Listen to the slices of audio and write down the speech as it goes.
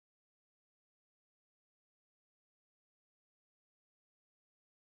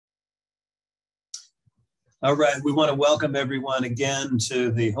All right, we want to welcome everyone again to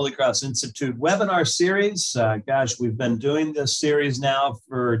the Holy Cross Institute webinar series. Gosh, we've been doing this series now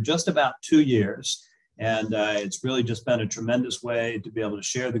for just about 2 years, and it's really just been a tremendous way to be able to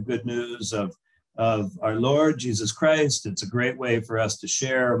share the good news of our Lord Jesus Christ. It's a great way for us to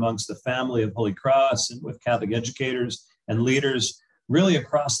share amongst the family of Holy Cross and with Catholic educators and leaders really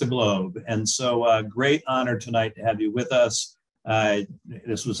across the globe. And so great honor tonight to have you with us.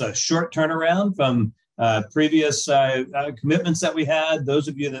 This was a short turnaround from previous commitments that we had. Those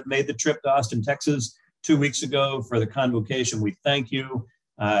of you that made the trip to Austin, Texas 2 weeks ago for the convocation, we thank you.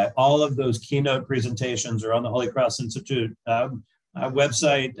 All of those keynote presentations are on the Holy Cross Institute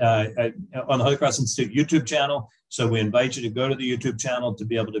website, on the Holy Cross Institute YouTube channel. So we invite you to go to the YouTube channel to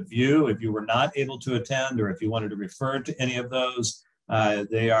be able to view if you were not able to attend or if you wanted to refer to any of those,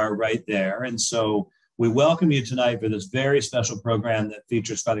 they are right there. And so we welcome you tonight for this very special program that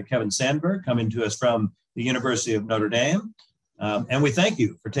features Father Kevin Sandberg coming to us from the University of Notre Dame. And we thank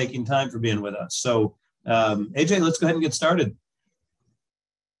you for taking time for being with us. So AJ, let's go ahead and get started.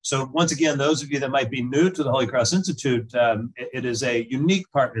 So once again, those of you that might be new to the Holy Cross Institute, it is a unique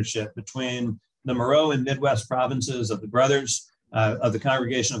partnership between the Moreau and Midwest provinces of the Brothers of the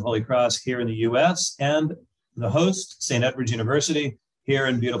Congregation of Holy Cross here in the US and the host, St. Edward's University, here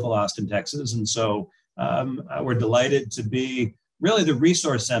in beautiful Austin, Texas. And so we're delighted to be really the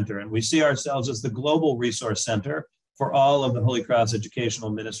resource center, and we see ourselves as the global resource center for all of the Holy Cross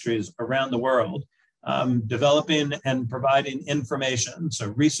educational ministries around the world, developing and providing information, so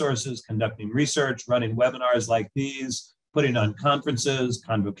resources, conducting research, running webinars like these, putting on conferences,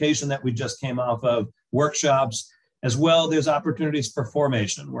 convocation that we just came off of, workshops, as well. There's opportunities for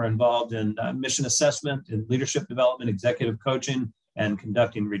formation. We're involved in mission assessment, in leadership development, executive coaching, and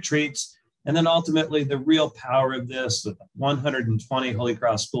conducting retreats. And then ultimately, the real power of this, with 120 Holy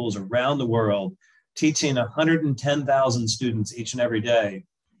Cross schools around the world, teaching 110,000 students each and every day,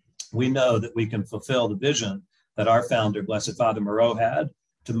 we know that we can fulfill the vision that our founder, Blessed Father Moreau, had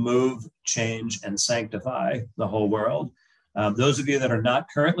to move, change, and sanctify the whole world. Those of you that are not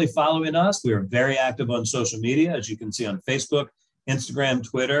currently following us, we are very active on social media, as you can see on Facebook, Instagram,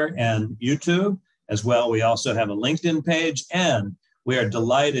 Twitter, and YouTube. As well, we also have a LinkedIn page, and we are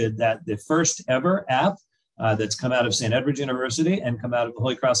delighted that the first ever app that's come out of St. Edward's University and come out of the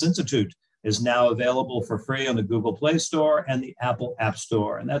Holy Cross Institute is now available for free on the Google Play Store and the Apple App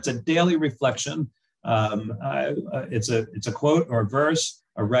Store. And that's a daily reflection. It's a quote or a verse,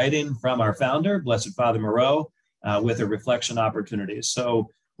 a writing from our founder, Blessed Father Moreau, with a reflection opportunity. So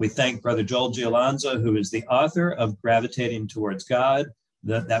we thank Brother Joel Giolanza, who is the author of Gravitating Towards God.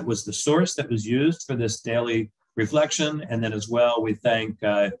 That was the source that was used for this daily reflection. And then as well, we thank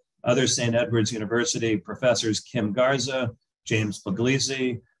other St. Edward's University professors, Kim Garza, James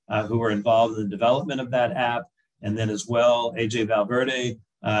Puglisi, who were involved in the development of that app. And then as well, AJ Valverde,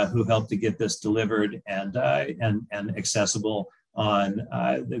 who helped to get this delivered and accessible on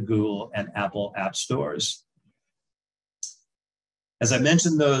the Google and Apple app stores. As I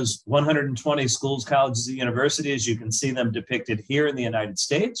mentioned, those 120 schools, colleges, and universities, you can see them depicted here in the United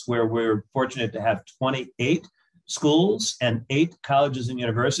States, where we're fortunate to have 28 schools and 8 colleges and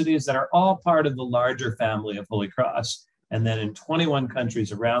universities that are all part of the larger family of Holy Cross. And then in 21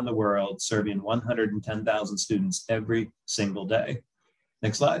 countries around the world, serving 110,000 students every single day.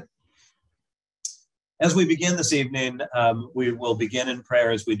 Next slide. As we begin this evening, we will begin in prayer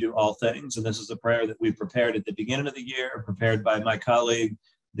as we do all things. And this is a prayer that we prepared at the beginning of the year, prepared by my colleague,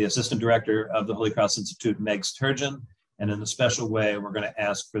 the Assistant Director of the Holy Cross Institute, Meg Sturgeon. And in a special way, we're going to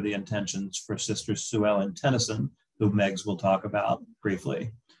ask for the intentions for Sisters Sue Ellen Tennyson, who Megs will talk about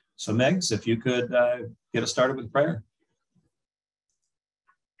briefly. So Megs, if you could get us started with prayer.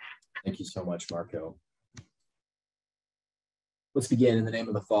 Thank you so much, Marco. Let's begin in the name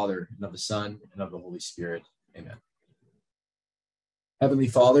of the Father, and of the Son, and of the Holy Spirit. Amen. Heavenly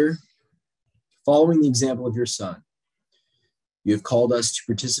Father, following the example of your Son, you have called us to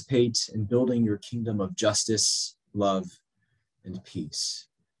participate in building your kingdom of justice, love, and peace.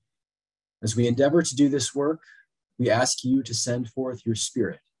 As we endeavor to do this work, we ask you to send forth your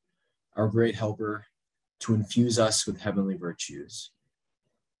Spirit, our great helper, to infuse us with heavenly virtues.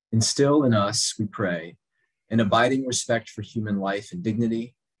 Instill in us, we pray, an abiding respect for human life and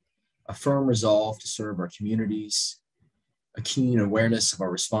dignity, a firm resolve to serve our communities, a keen awareness of our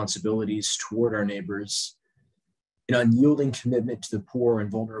responsibilities toward our neighbors, an unyielding commitment to the poor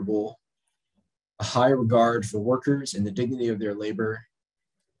and vulnerable, a high regard for workers and the dignity of their labor,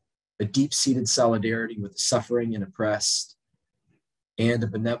 a deep-seated solidarity with the suffering and oppressed, and a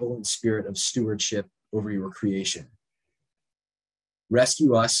benevolent spirit of stewardship over your creation.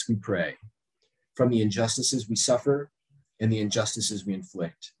 Rescue us, we pray, from the injustices we suffer and the injustices we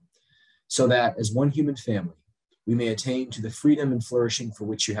inflict, so that as one human family, we may attain to the freedom and flourishing for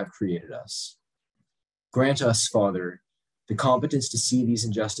which you have created us. Grant us, Father, the competence to see these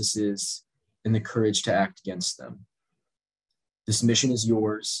injustices and the courage to act against them. This mission is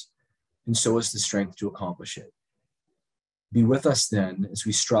yours, and so is the strength to accomplish it. Be with us then as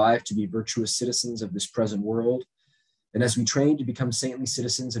we strive to be virtuous citizens of this present world, and as we train to become saintly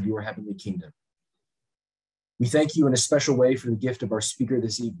citizens of your heavenly kingdom. We thank you in a special way for the gift of our speaker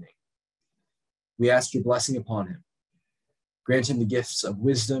this evening. We ask your blessing upon him. Grant him the gifts of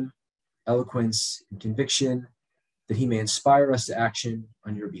wisdom, eloquence, and conviction, that he may inspire us to action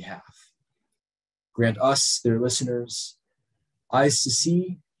on your behalf. Grant us, their listeners, eyes to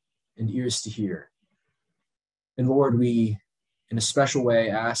see and ears to hear. And Lord, we, in a special way,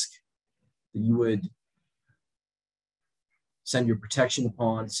 ask that you would send your protection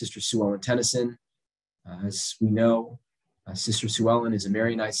upon Sister Sue Ellen Tennyson. As we know, Sister Sue Ellen is a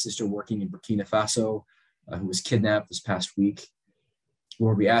Maronite sister working in Burkina Faso who was kidnapped this past week.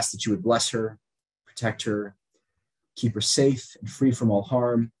 Lord, we ask that you would bless her, protect her, keep her safe and free from all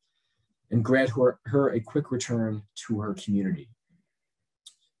harm, and grant her a quick return to her community.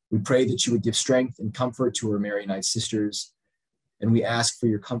 We pray that you would give strength and comfort to her Maronite sisters, and we ask for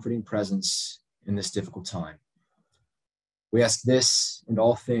your comforting presence in this difficult time. We ask this and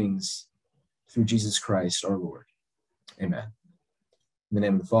all things through Jesus Christ, our Lord. Amen. In the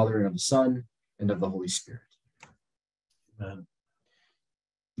name of the Father, and of the Son, and of the Holy Spirit. Amen.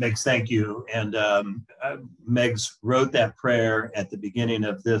 Megs, thank you. And Megs wrote that prayer at the beginning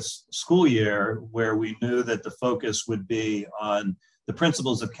of this school year, where we knew that the focus would be on the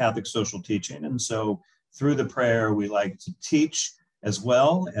principles of Catholic social teaching. And so through the prayer, we like to teach as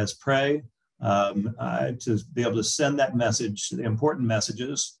well as pray, to be able to send that message, the important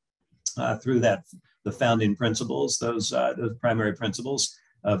messages, through the founding principles, those primary principles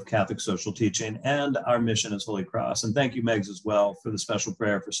of Catholic social teaching and our mission as Holy Cross. And thank you, Megs, as well, for the special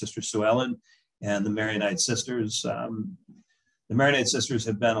prayer for Sister Sue Ellen and the Maronite sisters. The Maronite sisters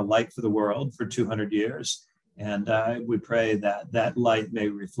have been a light for the world for 200 years. And we pray that that light may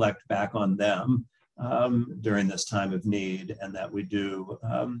reflect back on them during this time of need, and that we do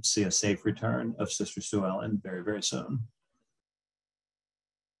see a safe return of Sister Sue Ellen very, very soon.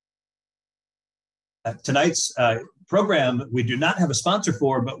 Tonight's program, we do not have a sponsor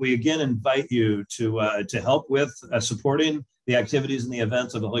for, but we again invite you to help with supporting the activities and the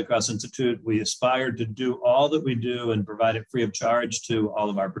events of the Holy Cross Institute. We aspire to do all that we do and provide it free of charge to all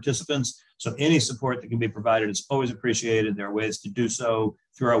of our participants. So any support that can be provided is always appreciated. There are ways to do so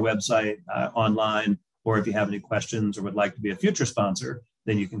through our website, online, or if you have any questions or would like to be a future sponsor,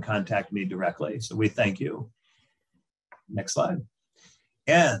 then you can contact me directly. So we thank you. Next slide.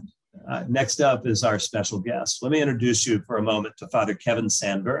 And next up is our special guest. Let me introduce you for a moment to Father Kevin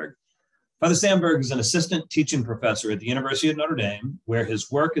Sandberg. Father Sandberg is an assistant teaching professor at the University of Notre Dame, where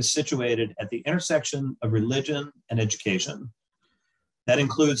his work is situated at the intersection of religion and education. That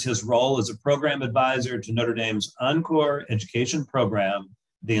includes his role as a program advisor to Notre Dame's Encore education program,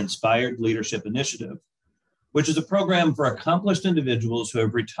 the Inspired Leadership Initiative, which is a program for accomplished individuals who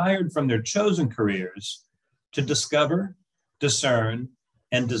have retired from their chosen careers to discover, discern,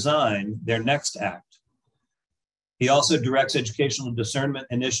 and design their next act. He also directs educational discernment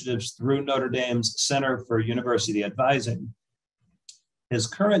initiatives through Notre Dame's Center for University Advising. His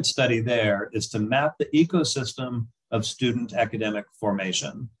current study there is to map the ecosystem of student academic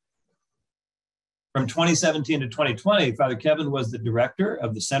formation. From 2017 to 2020, Father Kevin was the director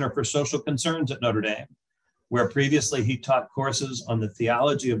of the Center for Social Concerns at Notre Dame, where previously he taught courses on the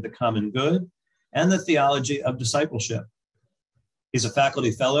theology of the common good and the theology of discipleship. He's a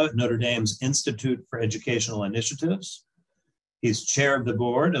faculty fellow at Notre Dame's Institute for Educational Initiatives. He's chair of the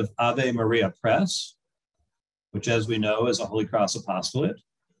board of Ave Maria Press, which, as we know, is a Holy Cross apostolate.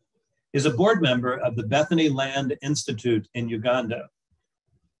 He's a board member of the Bethany Land Institute in Uganda,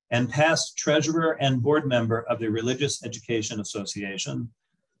 and past treasurer and board member of the Religious Education Association,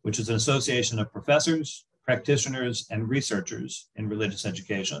 which is an association of professors, practitioners, and researchers in religious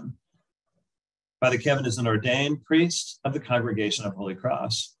education. Father Kevin is an ordained priest of the Congregation of Holy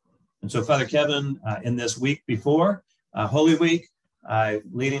Cross. And so Father Kevin, in this week before Holy Week,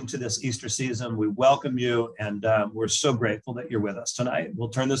 leading to this Easter season, we welcome you, and we're so grateful that you're with us tonight. We'll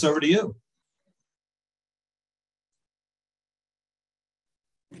turn this over to you.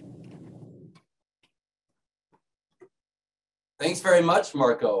 Thanks very much,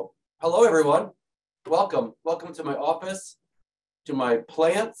 Marco. Hello, everyone. Welcome. Welcome to my office, to my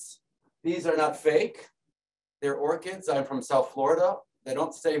plants. These are not fake. They're orchids. I'm from South Florida. They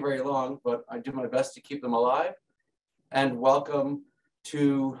don't stay very long, but I do my best to keep them alive. And welcome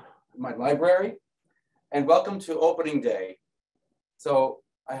to my library, and welcome to opening day. So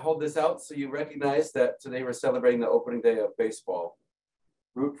I hold this out so you recognize that today we're celebrating the opening day of baseball.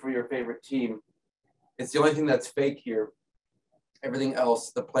 Root for your favorite team. It's the only thing that's fake here. Everything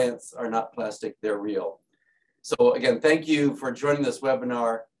else, the plants are not plastic, they're real. So again, thank you for joining this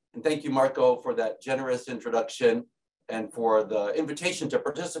webinar. And thank you, Marco, for that generous introduction and for the invitation to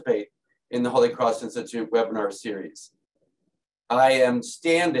participate in the Holy Cross Institute webinar series. I am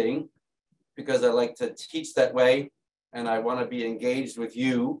standing because I like to teach that way, and I want to be engaged with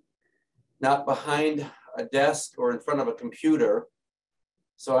you, not behind a desk or in front of a computer.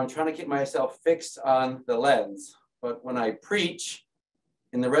 So I'm trying to keep myself fixed on the lens. But when I preach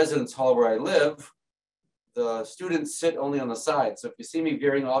in the residence hall where I live, the students sit only on the side. So if you see me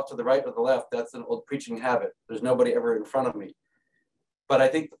veering off to the right or the left, that's an old preaching habit. There's nobody ever in front of me. But I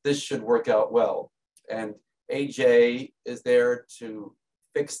think this should work out well. And AJ is there to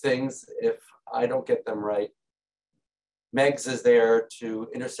fix things if I don't get them right. Megs is there to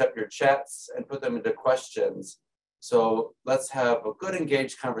intercept your chats and put them into questions. So let's have a good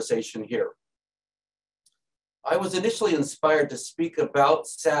engaged conversation here. I was initially inspired to speak about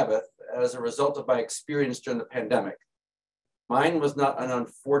Sabbath as a result of my experience during the pandemic. Mine was not an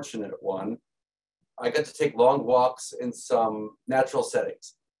unfortunate one. I got to take long walks in some natural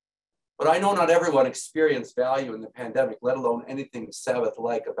settings. But I know not everyone experienced value in the pandemic, let alone anything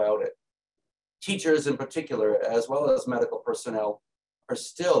Sabbath-like about it. Teachers in particular, as well as medical personnel, are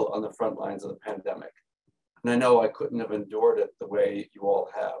still on the front lines of the pandemic. And I know I couldn't have endured it the way you all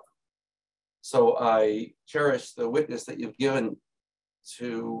have. So I cherish the witness that you've given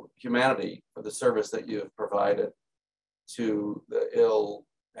to humanity for the service that you have provided to the ill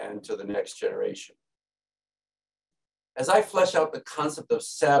and to the next generation. As I flesh out the concept of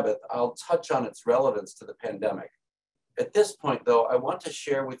Sabbath, I'll touch on its relevance to the pandemic. At this point, though, I want to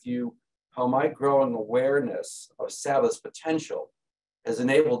share with you how my growing awareness of Sabbath's potential has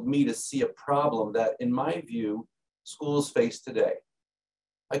enabled me to see a problem that, in my view, schools face today.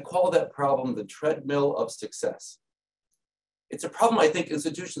 I call that problem the treadmill of success. It's a problem I think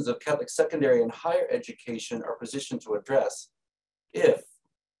institutions of Catholic secondary and higher education are positioned to address if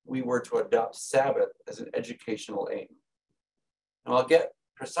we were to adopt Sabbath as an educational aim. And I'll get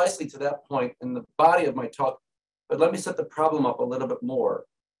precisely to that point in the body of my talk, but let me set the problem up a little bit more.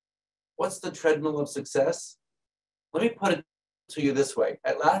 What's the treadmill of success? Let me put it to you this way.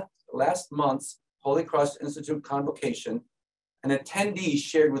 At last month's Holy Cross Institute convocation, an attendee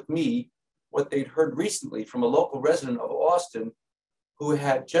shared with me what they'd heard recently from a local resident of Austin who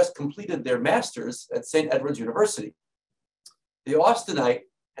had just completed their master's at St. Edward's University. The Austinite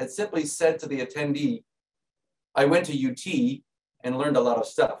had simply said to the attendee, I went to UT and learned a lot of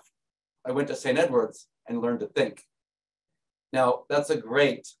stuff. I went to St. Edward's and learned to think. Now, that's a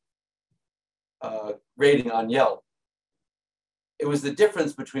great rating on Yelp. It was the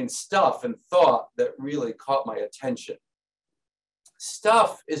difference between stuff and thought that really caught my attention.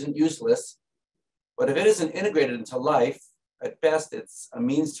 Stuff isn't useless, but if it isn't integrated into life, at best it's a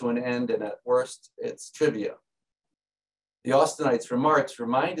means to an end, and at worst it's trivia. The Austinite's remarks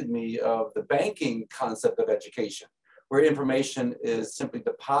reminded me of the banking concept of education, where information is simply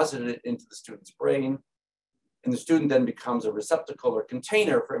deposited into the student's brain, and the student then becomes a receptacle or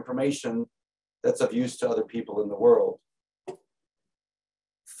container for information that's of use to other people in the world.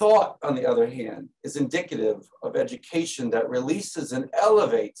 Thought, on the other hand, is indicative of education that releases and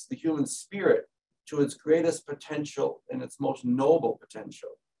elevates the human spirit to its greatest potential and its most noble potential.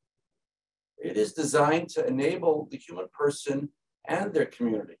 It is designed to enable the human person and their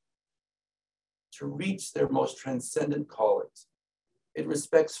community to reach their most transcendent callings. It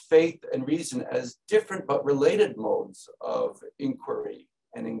respects faith and reason as different but related modes of inquiry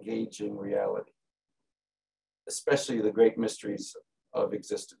and engaging reality, especially the great mysteries of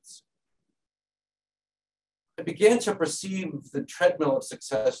existence. I began to perceive the treadmill of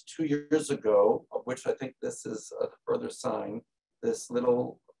success 2 years ago, of which I think this is a further sign, this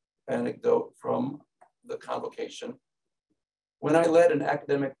little anecdote from the convocation, when I led an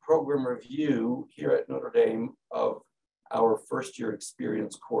academic program review here at Notre Dame of our first year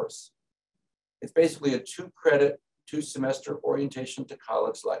experience course. It's basically a 2-credit, 2-semester orientation to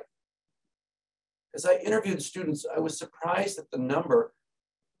college life. As I interviewed students, I was surprised at the number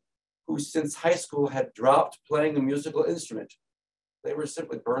who since high school had dropped playing a musical instrument. They were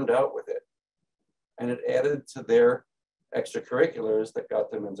simply burned out with it. And it added to their extracurriculars that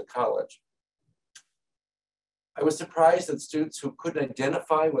got them into college. I was surprised that students who couldn't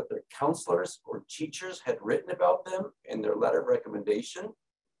identify what their counselors or teachers had written about them in their letter of recommendation,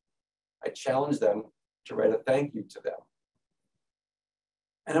 I challenged them to write a thank you to them.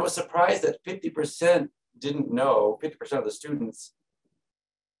 And I was surprised that 50% didn't know, 50% of the students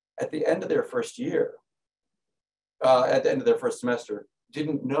at the end of their first year, at the end of their first semester,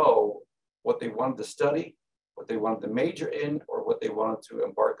 didn't know what they wanted to study, what they wanted to major in, or what they wanted to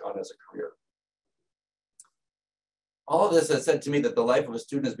embark on as a career. All of this has said to me that the life of a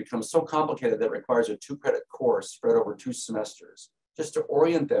student has become so complicated that it requires a 2-credit course spread over 2 semesters just to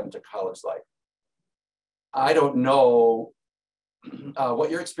orient them to college life. I don't know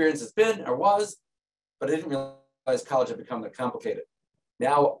what your experience has been or was, but I didn't realize college had become that complicated.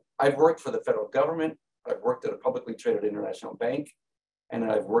 Now, I've worked for the federal government, I've worked at a publicly traded international bank, and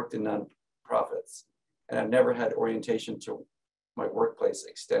I've worked in nonprofits. And I've never had orientation to my workplace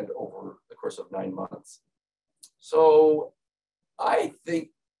extend over the course of 9 months. So I think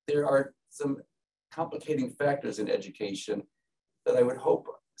there are some complicating factors in education that I would hope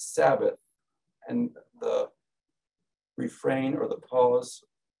Sabbath and the refrain or the pause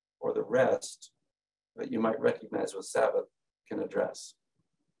or the rest that you might recognize with Sabbath can address.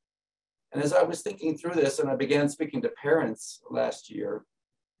 And as I was thinking through this, and I began speaking to parents last year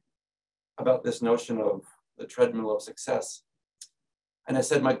about this notion of the treadmill of success, and I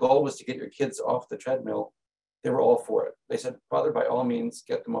said my goal was to get your kids off the treadmill, they were all for it. They said, Father, by all means,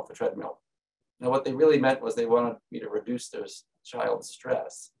 get them off the treadmill. Now, what they really meant was they wanted me to reduce their child's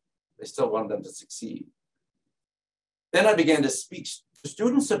stress. They still wanted them to succeed. Then I began to speak to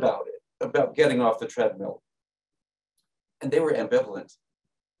students about it, about getting off the treadmill. And they were ambivalent.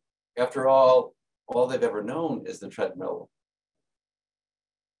 After all they've ever known is the treadmill.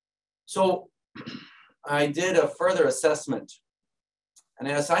 So I did a further assessment, and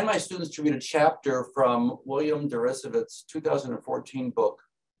I assigned my students to read a chapter from William Derisovit's 2014 book,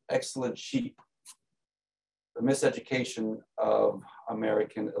 Excellent Sheep, The Miseducation of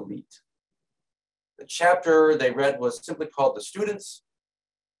American Elite. The chapter they read was simply called The Students,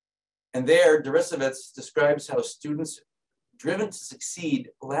 and there Derisovitz describes how students driven to succeed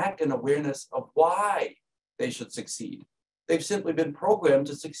lack an awareness of why they should succeed. They've simply been programmed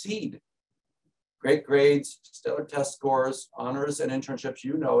to succeed. Great grades, stellar test scores, honors, and internships,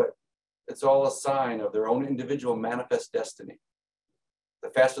 you know it. It's all a sign of their own individual manifest destiny. The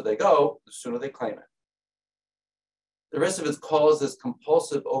faster they go, the sooner they claim it. The rest of it calls this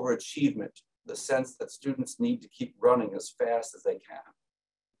compulsive overachievement, the sense that students need to keep running as fast as they can.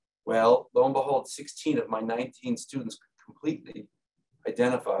 Well, lo and behold, 16 of my 19 students completely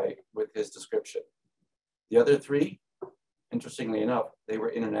identify with his description. The other 3, interestingly enough, they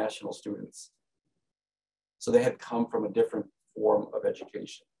were international students. So they had come from a different form of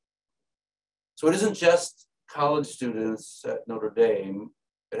education. So it isn't just college students at Notre Dame.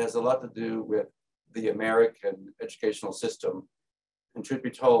 It has a lot to do with the American educational system. And truth be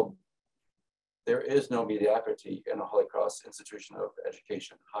told, there is no mediocrity in a Holy Cross institution of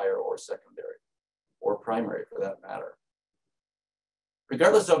education, higher or secondary, or primary for that matter.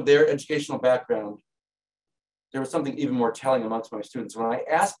 Regardless of their educational background, there was something even more telling amongst my students. When I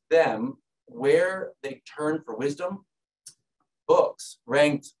asked them where they turned for wisdom, books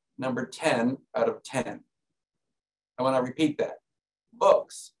ranked number 10 out of 10. I want to repeat that.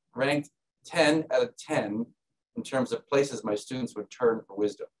 Books ranked 10 out of 10 in terms of places my students would turn for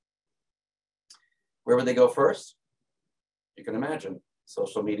wisdom. Where would they go first? You can imagine.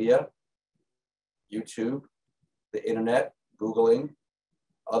 Social media, YouTube, the internet, Googling,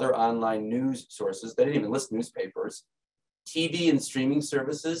 other online news sources. They didn't even list newspapers. TV and streaming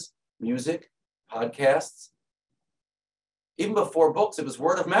services, music, podcasts. Even before books, it was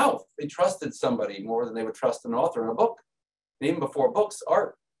word of mouth. They trusted somebody more than they would trust an author in a book. And even before books,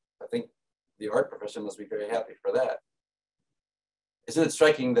 art. I think the art profession must be very happy for that. Isn't it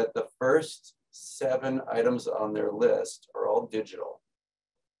striking that the first 7 items on their list are all digital?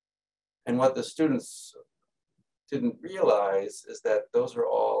 And what the students didn't realize is that those are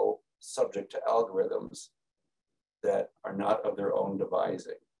all subject to algorithms that are not of their own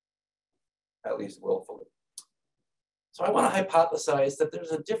devising, at least willfully. So I want to hypothesize that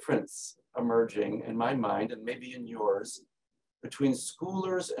there's a difference emerging in my mind, and maybe in yours, between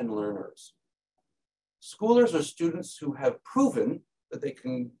schoolers and learners. Schoolers are students who have proven that they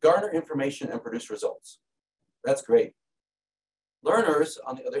can garner information and produce results. That's great. Learners,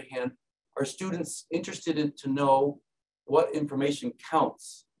 on the other hand, are students interested in to know what information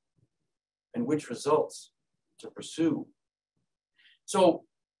counts and which results to pursue. So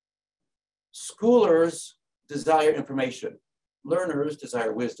schoolers desire information. Learners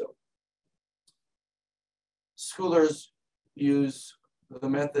desire wisdom. Schoolers use the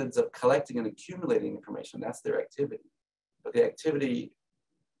methods of collecting and accumulating information. That's their activity. But the activity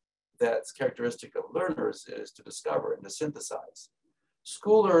that's characteristic of learners is to discover and to synthesize.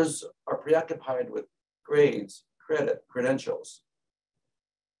 Schoolers are preoccupied with grades, credit, credentials.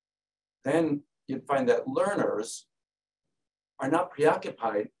 Then you'd find that learners are not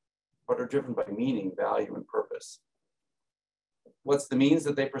preoccupied, but are driven by meaning, value, and purpose. What's the means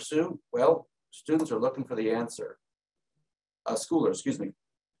that they pursue? Well, students are looking for the answer. Schoolers, excuse me,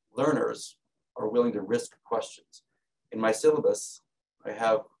 learners are willing to risk questions. In my syllabus, I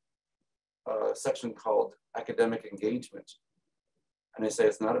have a section called academic engagement. And I say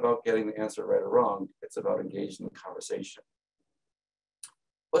it's not about getting the answer right or wrong, it's about engaging in conversation.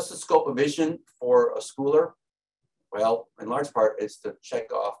 What's the scope of vision for a schooler? Well, in large part, it's to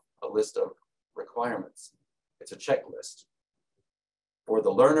check off a list of requirements. It's a checklist. For the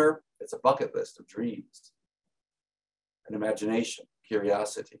learner, it's a bucket list of dreams, an imagination,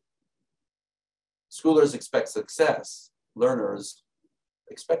 curiosity. Schoolers expect success. Learners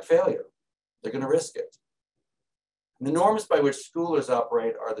expect failure. They're going to risk it. And the norms by which schoolers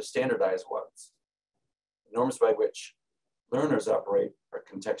operate are the standardized ones. The norms by which learners operate are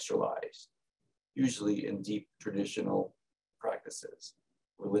contextualized, usually in deep traditional practices,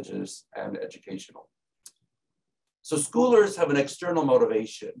 religious and educational. So schoolers have an external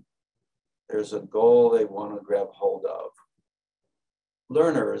motivation. There's a goal they want to grab hold of.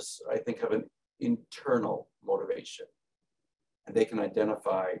 Learners, I think, have an internal motivation, and they can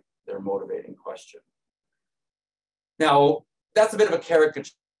identify their motivating question. Now, that's a bit of a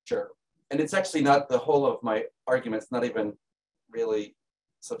caricature, and it's actually not the whole of my argument. It's not even really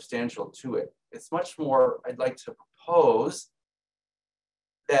substantial to it. It's much more, I'd like to propose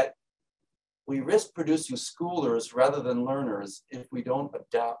that we risk producing schoolers rather than learners if we don't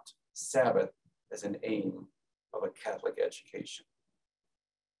adopt Sabbath as an aim of a Catholic education,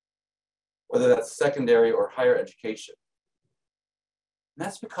 whether that's secondary or higher education. And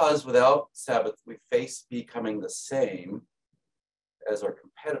that's because without Sabbath, we face becoming the same as our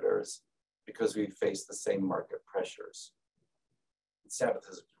competitors because we face the same market pressures. And Sabbath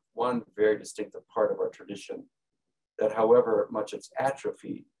is one very distinctive part of our tradition that however much it's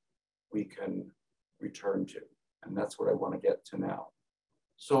atrophied, we can return to. And that's what I want to get to now.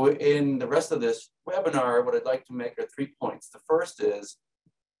 So in the rest of this webinar, what I'd like to make are 3 points. The first is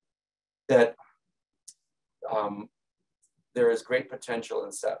that there is great potential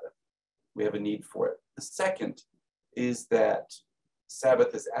in Sabbath. We have a need for it. The second is that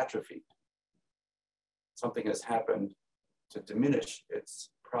Sabbath is atrophied. Something has happened to diminish its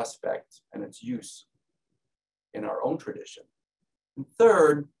prospect and its use in our own tradition. And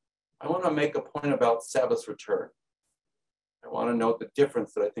third, I want to make a point about Sabbath's return. I want to note the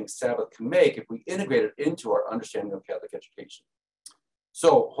difference that I think Sabbath can make if we integrate it into our understanding of Catholic education.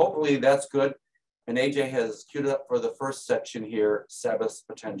 So hopefully that's good. And AJ has queued up for the first section here, Sabbath's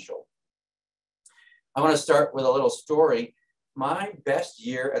potential. I want to start with a little story. My best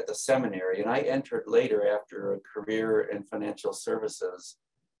year at the seminary, and I entered later after a career in financial services,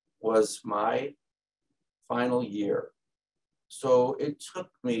 was my final year. So it took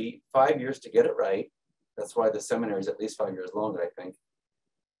me 5 years to get it right. That's why the seminary is at least 5 years longer, I think.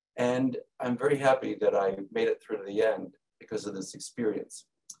 And I'm very happy that I made it through to the end because of this experience.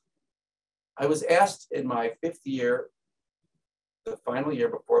 I was asked in my 5th year, the final year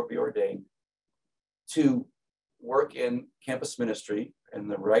before I'd be ordained, to work in campus ministry and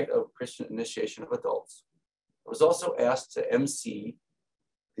the rite of Christian initiation of adults. I was also asked to MC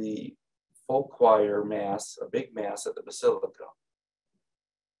the full choir mass, a big mass at the Basilica.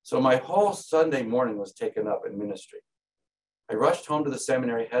 So my whole Sunday morning was taken up in ministry. I rushed home to the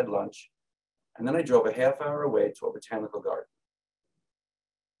seminary, had lunch, and then I drove a half-hour away to a botanical garden.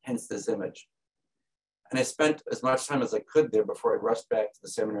 Hence this image. And I spent as much time as I could there before I rushed back to the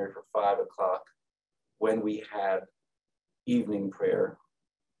seminary for 5 o'clock when we had evening prayer,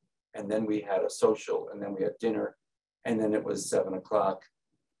 and then we had a social, and then we had dinner, and then it was 7 o'clock,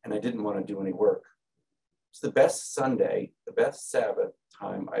 and I didn't want to do any work. It's the best Sunday, the best Sabbath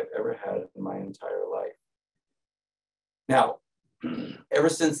time I've ever had in my entire life. Now, ever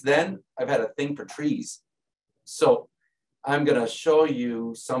since then, I've had a thing for trees. So I'm going to show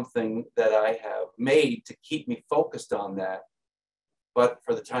you something that I have made to keep me focused on that. But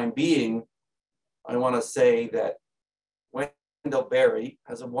for the time being, I want to say that Wendell Berry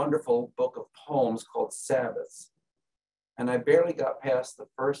has a wonderful book of poems called Sabbaths. And I barely got past the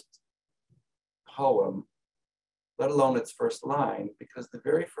first poem, let alone its first line, because the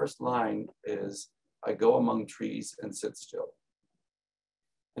very first line is, I go among trees and sit still.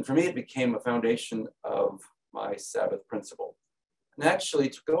 And for me, it became a foundation of my Sabbath principle. And actually,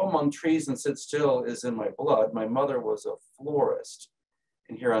 to go among trees and sit still is in my blood. My mother was a florist.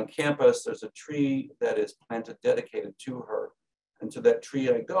 And here on campus, there's a tree that is planted dedicated to her. And to that tree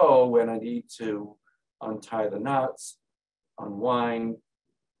I go when I need to untie the knots, unwind,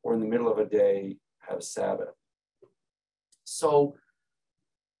 or in the middle of a day, have Sabbath. So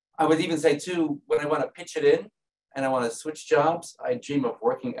I would even say too, when I want to pitch it in and I want to switch jobs, I dream of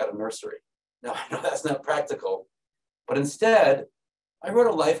working at a nursery. Now, I know that's not practical, but instead, I wrote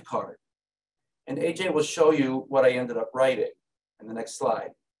a life card. And AJ will show you what I ended up writing in the next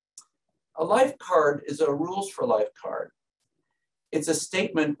slide. A life card is a rules for life card. It's a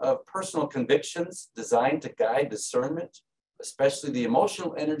statement of personal convictions designed to guide discernment, especially the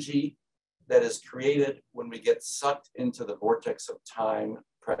emotional energy that is created when we get sucked into the vortex of time,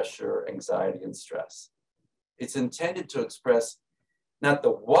 pressure, anxiety, and stress. It's intended to express not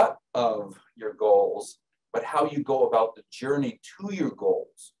the what of your goals, but how you go about the journey to your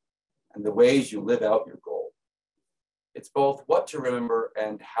goals and the ways you live out your goal. It's both what to remember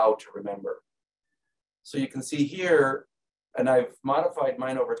and how to remember. So you can see here, and I've modified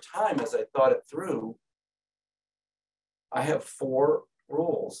mine over time as I thought it through, I have 4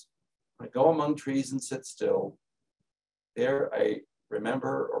 rules. I go among trees and sit still. There I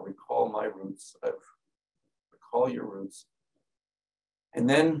remember or recall my roots. I recall your roots. And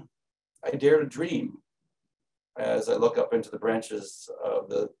then I dare to dream as I look up into the branches of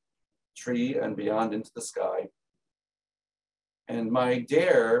the tree and beyond into the sky. And my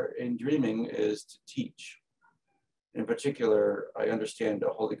dare in dreaming is to teach. In particular, I understand a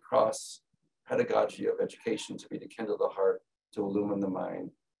Holy Cross pedagogy of education to be to kindle the heart, to illumine the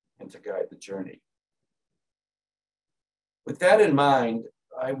mind, and to guide the journey. With that in mind,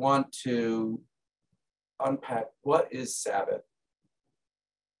 I want to unpack what is Sabbath.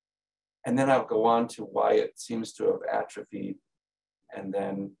 And then I'll go on to why it seems to have atrophied, and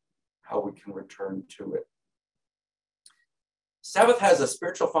then how we can return to it. Sabbath has a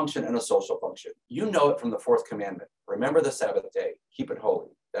spiritual function and a social function. You know it from the 4th commandment. Remember the Sabbath day, keep it holy.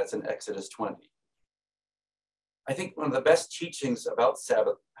 That's in Exodus 20. I think one of the best teachings about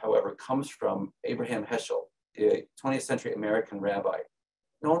Sabbath, however, comes from Abraham Heschel, a 20th century American rabbi,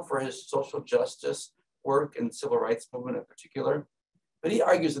 known for his social justice work and civil rights movement in particular. But he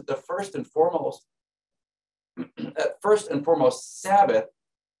argues that first and foremost, Sabbath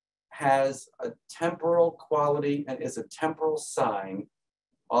has a temporal quality and is a temporal sign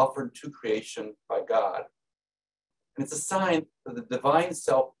offered to creation by God. And it's a sign that the divine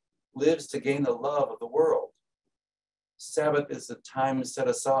self lives to gain the love of the world. Sabbath is the time set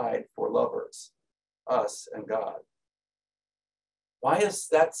aside for lovers, us and God. Why is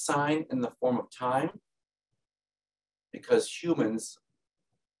that sign in the form of time? Because humans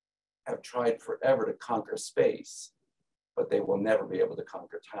have tried forever to conquer space, but they will never be able to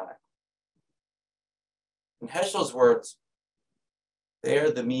conquer time. In Heschel's words, they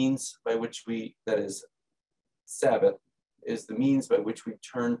are the means by which that is, Sabbath, is the means by which we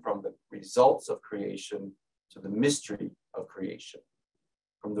turn from the results of creation to the mystery of creation,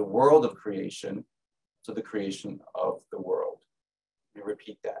 from the world of creation to the creation of the world. Let me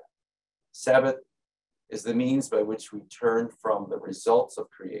repeat that. Sabbath is the means by which we turn from the results of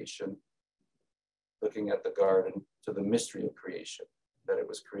creation, looking at the garden, to the mystery of creation, that it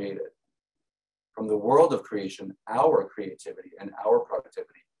was created. From the world of creation, our creativity and our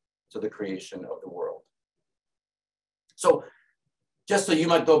productivity, to the creation of the world. So just so you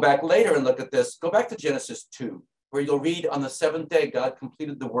might go back later and look at this, go back to Genesis 2, where you'll read, on the 7th day, God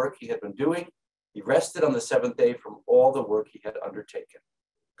completed the work he had been doing. He rested on the 7th day from all the work he had undertaken.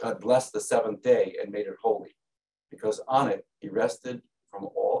 God blessed the 7th day and made it holy, because on it he rested from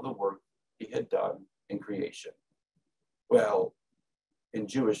all the work he had done in creation. Well, in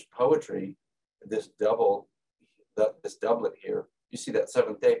Jewish poetry, this doublet here, you see that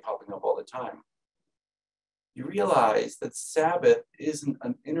 7th day popping up all the time. You realize that Sabbath isn't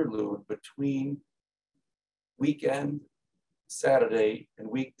an interlude between weekend, Saturday, and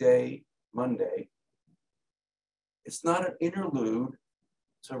weekday, Monday. It's not an interlude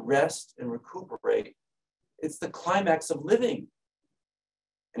to rest and recuperate. It's the climax of living.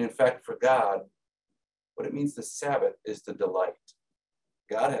 And in fact, for God, what it means to Sabbath is to delight.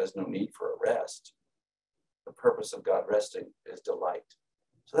 God has no need for a rest. The purpose of God resting is delight.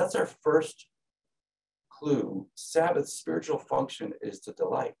 So that's our first clue. Sabbath's spiritual function is to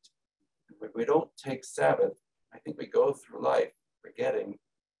delight. If we don't take Sabbath, I think we go through life forgetting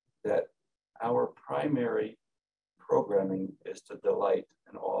that our primary programming is to delight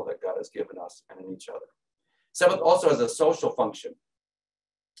in all that God has given us and in each other. Sabbath also has a social function,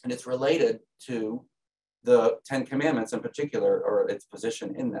 and it's related to the Ten Commandments in particular, or its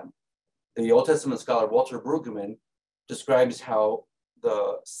position in them. The Old Testament scholar Walter Brueggemann describes how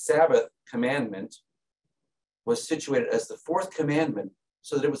the Sabbath commandment was situated as the fourth commandment,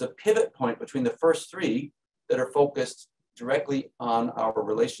 so that it was a pivot point between the first three that are focused directly on our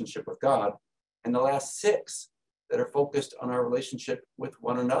relationship with God, and the last six that are focused on our relationship with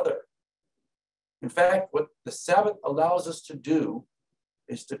one another. In fact, what the Sabbath allows us to do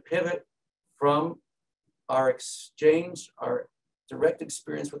is to pivot from our exchange, our direct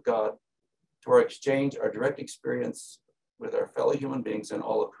experience with God, to our exchange, our direct experience with our fellow human beings and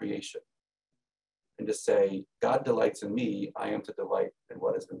all of creation. And to say, God delights in me, I am to delight in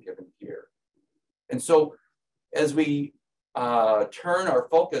what has been given here. And so as we turn our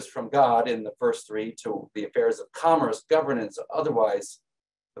focus from God in the first three to the affairs of commerce, governance, otherwise,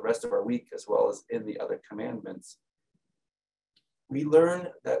 the rest of our week, as well as in the other commandments, we learn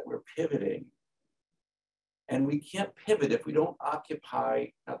that we're pivoting. And we can't pivot if we don't occupy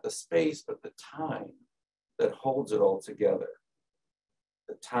not the space, but the time that holds it all together.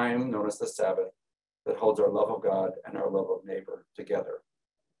 The time known as the Sabbath that holds our love of God and our love of neighbor together.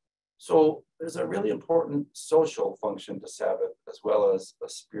 So there's a really important social function to Sabbath as well as a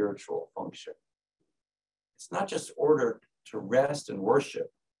spiritual function. It's not just ordered to rest and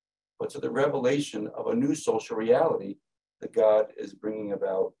worship, but to the revelation of a new social reality that God is bringing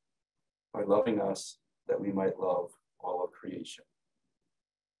about by loving us, that we might love all of creation.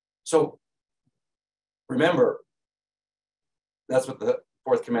 So remember, that's what the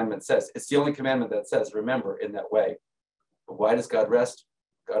fourth commandment says. It's the only commandment that says, remember in that way. But why does God rest?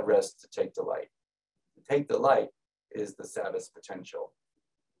 God rests to take delight. To take delight is the Sabbath's potential.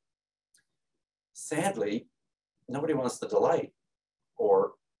 Sadly, nobody wants to delight,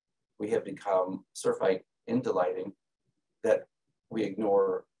 or we have become surfeit in delighting, that we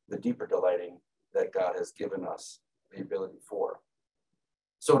ignore the deeper delighting that God has given us the ability for.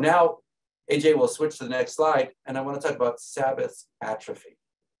 So now AJ will switch to the next slide, and I want to talk about Sabbath's atrophy.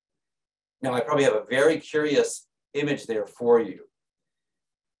 Now, I probably have a very curious image there for you.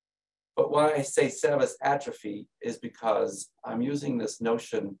 But why I say Sabbath's atrophy is because I'm using this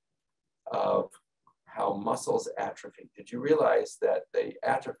notion of how muscles atrophy. Did you realize that they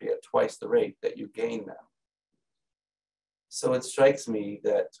atrophy at twice the rate that you gain them? So it strikes me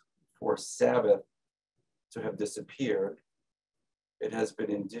that for Sabbath to have disappeared, it has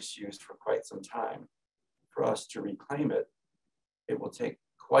been in disuse for quite some time. For us to reclaim it, it will take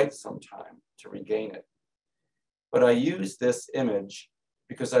quite some time to regain it. But I use this image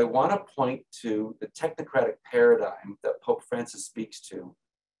because I want to point to the technocratic paradigm that Pope Francis speaks to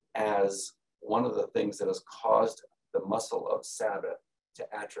as one of the things that has caused the muscle of Sabbath to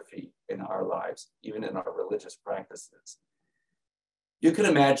atrophy in our lives, even in our religious practices. You can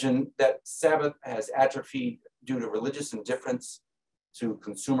imagine that Sabbath has atrophied due to religious indifference, to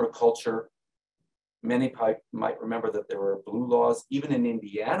consumer culture. Many might remember that there were blue laws. Even in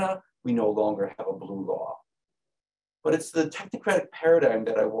Indiana, we no longer have a blue law. But it's the technocratic paradigm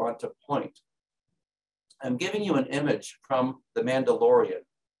that I want to point. I'm giving you an image from The Mandalorian,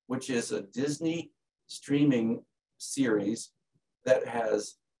 which is a Disney streaming series that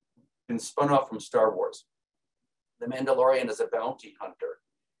has been spun off from Star Wars. The Mandalorian is a bounty hunter.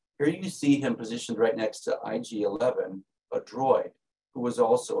 Here you see him positioned right next to IG-11, a droid who was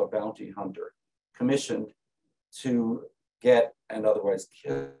also a bounty hunter, commissioned to get and otherwise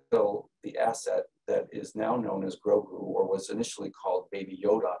kill the asset that is now known as Grogu, or was initially called Baby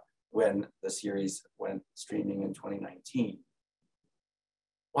Yoda when the series went streaming in 2019.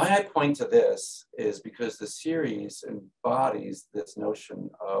 Why I point to this is because the series embodies this notion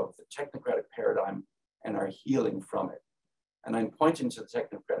of the technocratic paradigm and our healing from it. And I'm pointing to the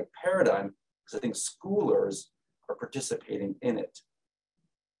technocratic paradigm because I think schoolers are participating in it.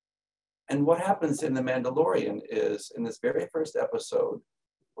 And what happens in The Mandalorian is, in this very first episode,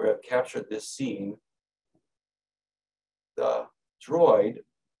 where I've captured this scene, the droid,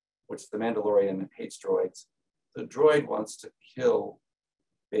 which the Mandalorian hates droids, the droid wants to kill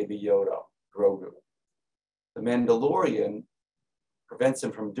Baby Yoda, Grogu. The Mandalorian prevents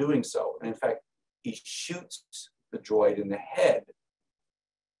him from doing so. And in fact, he shoots the droid in the head.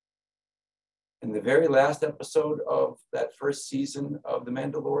 In the very last episode of that first season of The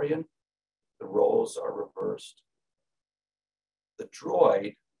Mandalorian, the roles are reversed. The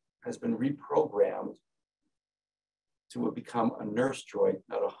droid has been reprogrammed to become a nurse droid,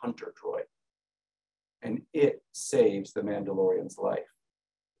 not a hunter droid. And it saves the Mandalorian's life.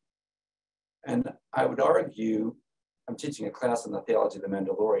 And I would argue, I'm teaching a class on the theology of the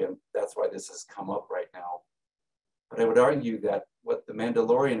Mandalorian, that's why this has come up right now. But I would argue that what the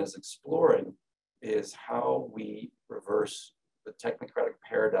Mandalorian is exploring is how we reverse the technocratic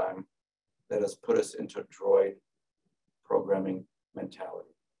paradigm that has put us into droid programming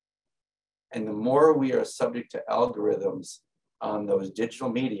mentality. And the more we are subject to algorithms on those digital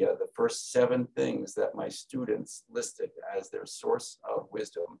media, the first 7 things that my students listed as their source of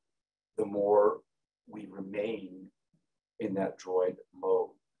wisdom, the more we remain in that droid mode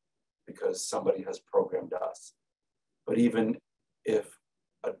because somebody has programmed us. But even if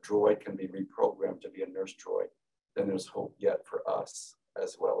a droid can be reprogrammed to be a nurse droid, then there's hope yet for us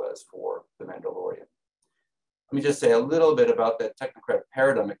as well as for the Mandalorian. Let me just say a little bit about that technocratic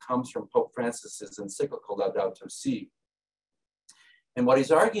paradigm. It comes from Pope Francis's encyclical Laudato Si. And what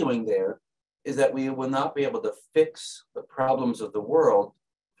he's arguing there is that we will not be able to fix the problems of the world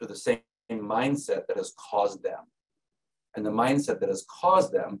through the same mindset that has caused them. And the mindset that has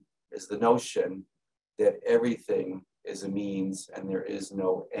caused them is the notion that everything is a means and there is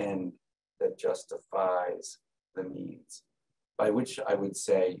no end that justifies the means, by which I would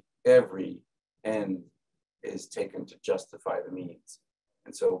say every end is taken to justify the means.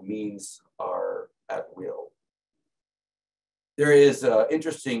 And so means are at will. There is an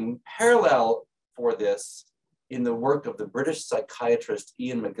interesting parallel for this in the work of the British psychiatrist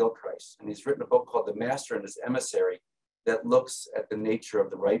Ian McGilchrist. And he's written a book called The Master and His Emissary that looks at the nature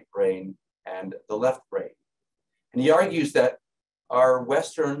of the right brain and the left brain. And he argues that our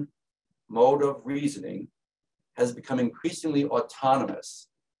Western mode of reasoning has become increasingly autonomous,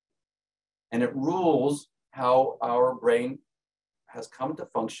 and it rules how our brain has come to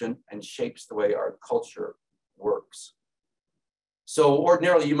function and shapes the way our culture works. So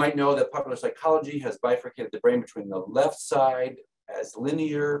ordinarily, you might know that popular psychology has bifurcated the brain between the left side as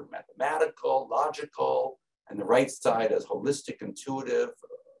linear, mathematical, logical, and the right side as holistic, intuitive,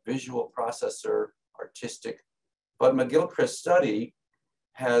 visual processor, artistic. But McGilchrist's study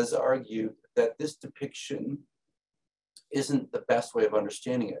has argued that this depiction isn't the best way of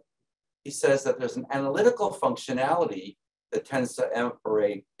understanding it. He says that there's an analytical functionality that tends to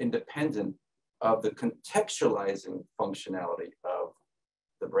operate independent of the contextualizing functionality of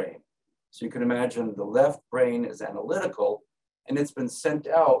the brain. So you can imagine the left brain is analytical, and it's been sent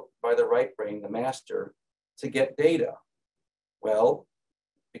out by the right brain, the master, to get data. Well,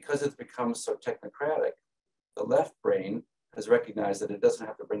 because it's become so technocratic, the left brain has recognized that it doesn't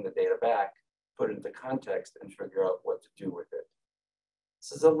have to bring the data back, put it into context, and figure out what to do with it.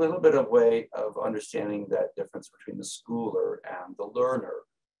 This is a little bit of way of understanding that difference between the schooler and the learner.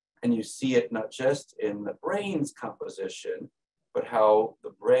 And you see it not just in the brain's composition, but how the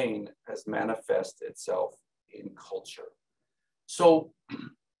brain has manifested itself in culture. So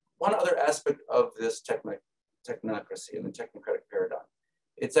one other aspect of this technocracy and the technocratic paradigm,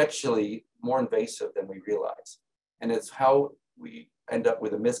 it's actually more invasive than we realize. And it's how we end up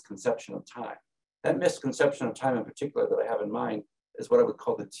with a misconception of time. That misconception of time in particular that I have in mind is what I would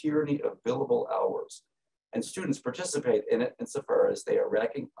call the tyranny of billable hours. And students participate in it insofar as they are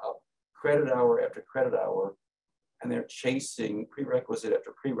racking up credit hour after credit hour, and they're chasing prerequisite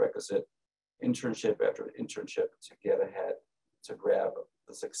after prerequisite, internship after internship to get ahead, to grab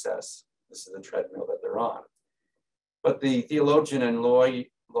the success. This is the treadmill that they're on. But the theologian and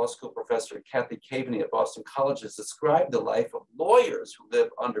law school professor Kathy Caveney at Boston College has described the life of lawyers who live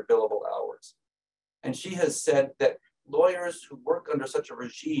under billable hours. And she has said that lawyers who work under such a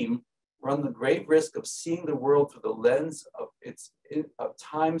regime run the grave risk of seeing the world through the lens of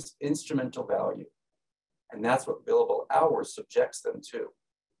time's instrumental value. And that's what billable hours subjects them to.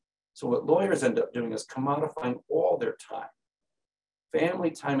 So what lawyers end up doing is commodifying all their time. Family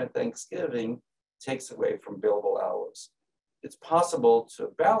time at Thanksgiving takes away from billable hours. It's possible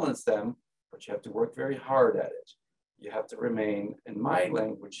to balance them, but you have to work very hard at it. You have to remain, in my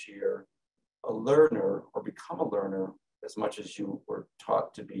language here, a learner or become a learner as much as you were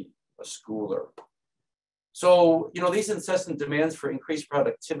taught to be a schooler. So, these incessant demands for increased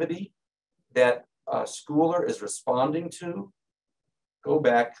productivity that a schooler is responding to go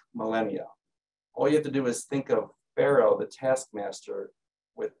back millennia. All you have to do is think of Pharaoh, the taskmaster,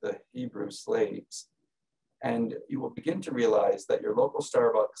 with the Hebrew slaves. And you will begin to realize that your local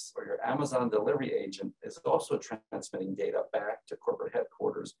Starbucks or your Amazon delivery agent is also transmitting data back to corporate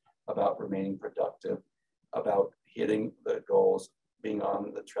headquarters about remaining productive, about hitting the goals, being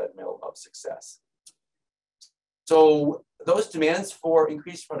on the treadmill of success. So those demands for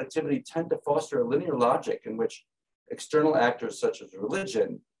increased productivity tend to foster a linear logic in which external actors such as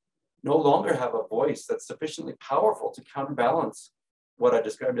religion no longer have a voice that's sufficiently powerful to counterbalance what I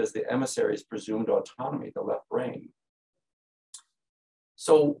described as the emissary's presumed autonomy, the left brain.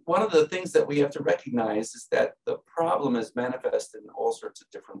 So one of the things that we have to recognize is that the problem is manifested in all sorts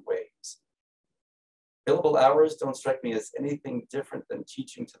of different ways. Billable hours don't strike me as anything different than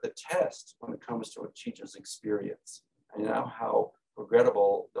teaching to the test when it comes to a teacher's experience. And you know how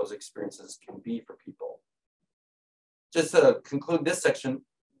regrettable those experiences can be for people. Just to conclude this section,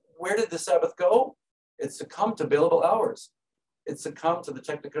 where did the Sabbath go? It succumbed to billable hours. It succumbed to the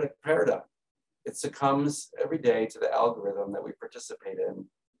technocratic paradigm. It succumbs every day to the algorithm that we participate in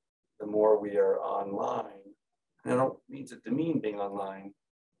the more we are online. And I don't mean to demean being online,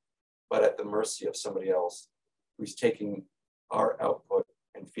 but at the mercy of somebody else who's taking our output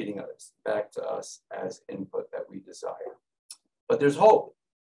and feeding us back to us as input that we desire. But there's hope.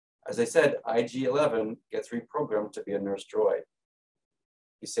 As I said, IG-11 gets reprogrammed to be a nurse droid.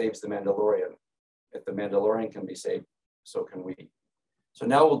 He saves the Mandalorian. If the Mandalorian can be saved, so can we. So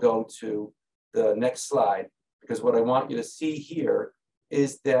now we'll go to the next slide, because what I want you to see here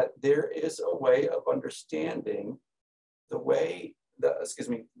is that there is a way of understanding the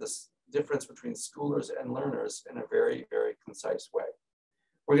difference between schoolers and learners in a very, very concise way.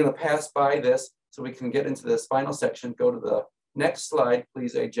 We're going to pass by this so we can get into this final section. Go to the next slide,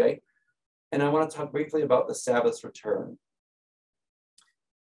 please, AJ. And I want to talk briefly about the Sabbath's return.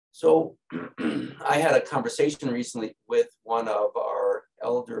 So I had a conversation recently with one of our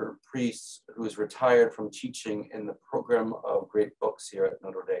elder priests who's retired from teaching in the program of great books here at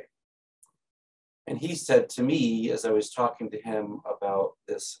Notre Dame. And he said to me, as I was talking to him about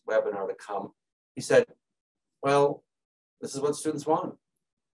this webinar to come, he said, well, this is what students want.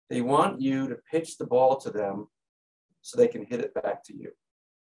 They want you to pitch the ball to them so they can hit it back to you.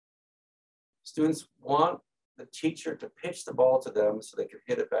 Students want the teacher to pitch the ball to them so they can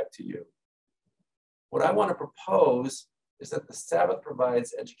hit it back to you. What I want to propose is that the Sabbath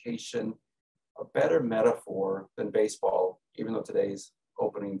provides education a better metaphor than baseball, even though today's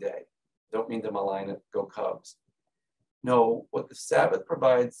opening day. Don't mean to malign it, go Cubs. No, what the Sabbath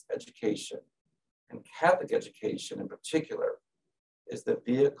provides education, and Catholic education in particular, is the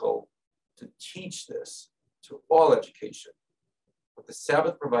vehicle to teach this to all education. What the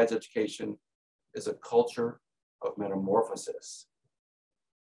Sabbath provides education is a culture of metamorphosis.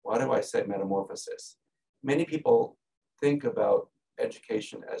 Why do I say metamorphosis? Many people think about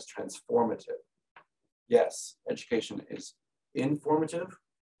education as transformative. Yes, education is informative,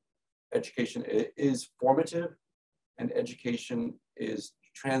 education is formative, and education is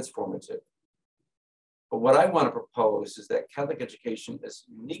transformative. But what I want to propose is that Catholic education is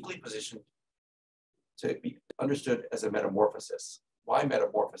uniquely positioned to be understood as a metamorphosis. Why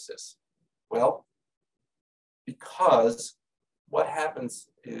metamorphosis? Well, because what happens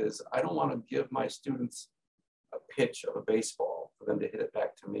is I don't want to give my students a pitch of a baseball for them to hit it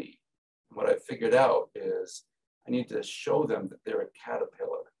back to me. And what I figured out is I need to show them that they're a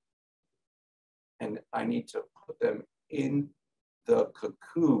caterpillar. And I need to put them in the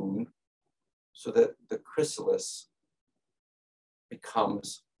cocoon so that the chrysalis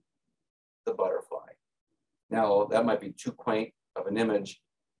becomes the butterfly. Now, that might be too quaint of an image.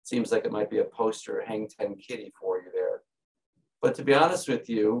 Seems like it might be a poster, hang 10 kitty for you there. But to be honest with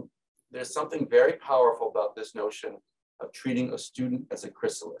you, there's something very powerful about this notion of treating a student as a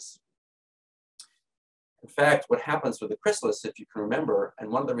chrysalis. In fact, what happens with the chrysalis, if you can remember,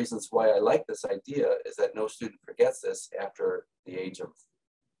 and one of the reasons why I like this idea is that no student forgets this after the age of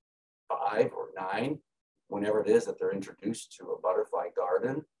 5 or 9, whenever it is that they're introduced to a butterfly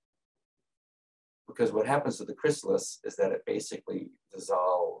garden. Because what happens to the chrysalis is that it basically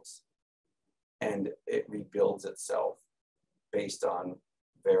dissolves and it rebuilds itself based on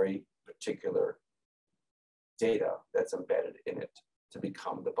very particular data that's embedded in it to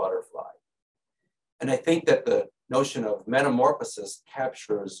become the butterfly. And I think that the notion of metamorphosis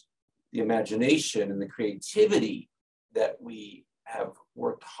captures the imagination and the creativity that we have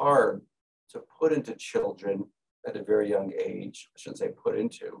worked hard to put into children at a very young age. I shouldn't say put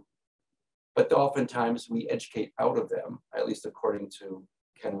into, but oftentimes we educate out of them, at least according to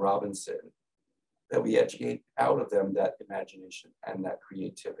Ken Robinson, that we educate out of them that imagination and that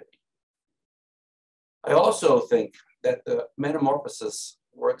creativity. I also think that the metamorphosis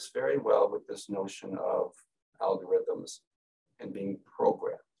works very well with this notion of algorithms and being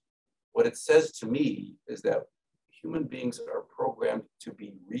programmed. What it says to me is that human beings are programmed to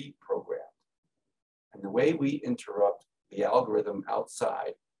be reprogrammed. And the way we interrupt the algorithm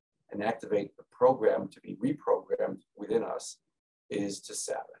outside and activate the program to be reprogrammed within us is to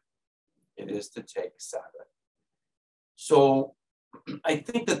Sabbath. It is to take Sabbath. So I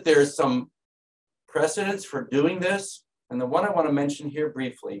think that there's some precedents for doing this. And the one I want to mention here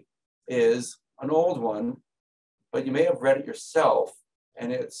briefly is an old one, but you may have read it yourself.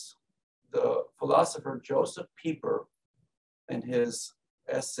 And it's the philosopher Joseph Pieper and his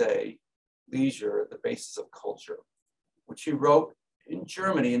essay, Leisure, the Basis of Culture, which he wrote in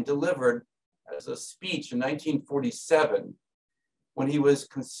Germany and delivered as a speech in 1947 when he was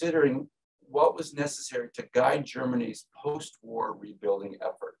considering what was necessary to guide Germany's post-war rebuilding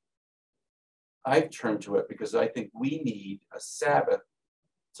effort. I've turned to it because I think we need a Sabbath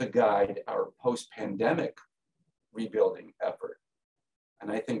to guide our post-pandemic rebuilding effort.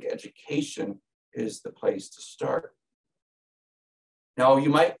 And I think education is the place to start. Now, you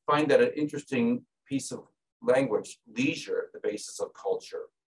might find that an interesting piece of language, leisure, the basis of culture.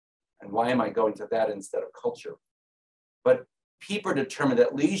 And why am I going to that instead of culture? But Pieper determined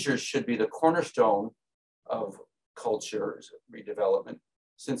that leisure should be the cornerstone of culture's redevelopment,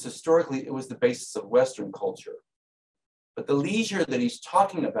 since historically it was the basis of Western culture. But the leisure that he's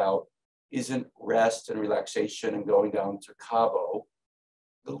talking about isn't rest and relaxation and going down to Cabo.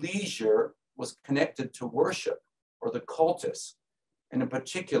 The leisure was connected to worship or the cultus. And in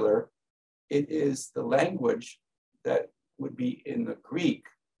particular, it is the language that would be in the Greek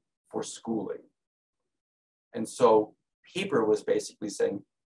for schooling. And so Pieper was basically saying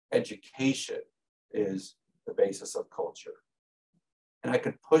education is the basis of culture. And I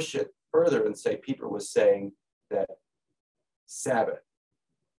could push it further and say Pieper was saying that Sabbath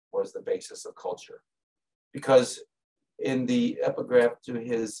was the basis of culture. Because in the epigraph to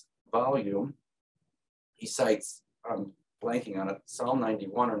his volume, he cites, I'm blanking on it, Psalm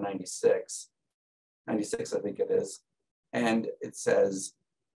 91 or 96, 96 I think it is, and it says,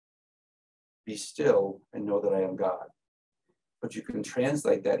 "Be still and know that I am God." But you can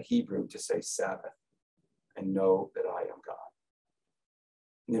translate that Hebrew to say Sabbath and know that I am God.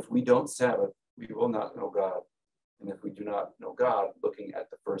 And if we don't Sabbath, we will not know God. And if we do not know God, looking at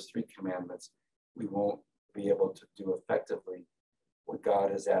the first 3 commandments, we won't be able to do effectively what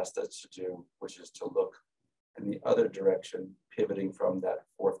God has asked us to do, which is to look in the other direction, pivoting from that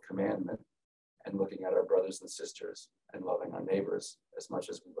 4th commandment and looking at our brothers and sisters and loving our neighbors as much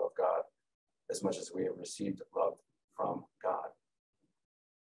as we love God, as much as we have received love from God.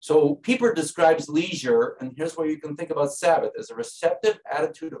 So Pieper describes leisure, and here's where you can think about Sabbath, as a receptive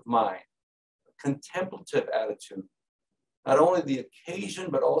attitude of mind, a contemplative attitude, not only the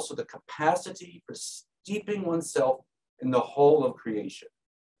occasion, but also the capacity for steeping oneself in the whole of creation.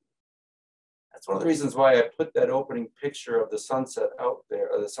 That's one of the reasons why I put that opening picture of the sunset out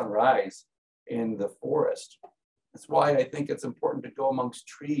there, or the sunrise in the forest. That's why I think it's important to go amongst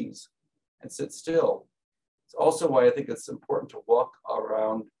trees and sit still. It's also why I think it's important to walk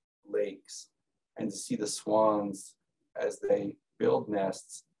around lakes and to see the swans as they build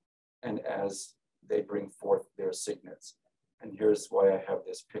nests and as they bring forth their cygnets. And here's why I have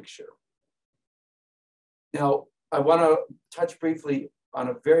this picture. Now, I want to touch briefly on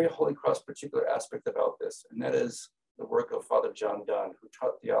a very Holy Cross particular aspect about this, and that is the work of Father John Dunn, who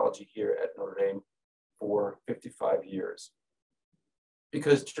taught theology here at Notre Dame for 55 years.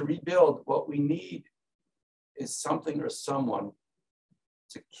 Because to rebuild, what we need is something or someone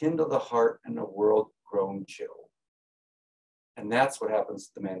to kindle the heart in a world grown chill. And that's what happens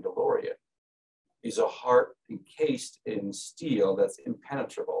to the Mandalorian. He's a heart encased in steel that's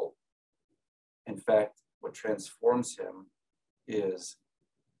impenetrable. In fact, what transforms him is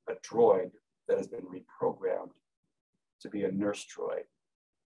a droid that has been reprogrammed to be a nurse droid.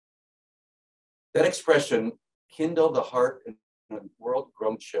 That expression, kindle the heart in a world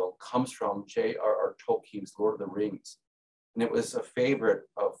grown chill, comes from J.R.R. Tolkien's Lord of the Rings. And it was a favorite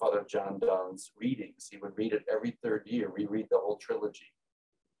of Father John Dunn's readings. He would read it every 3rd year, reread the whole trilogy.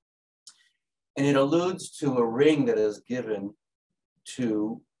 And it alludes to a ring that is given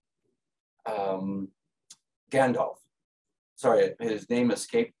to Gandalf. Sorry, his name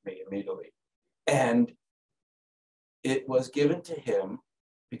escaped me immediately. And it was given to him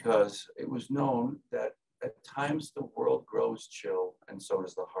because it was known that at times the world grows chill and so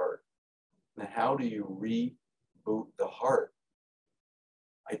does the heart. And how do you reboot the heart?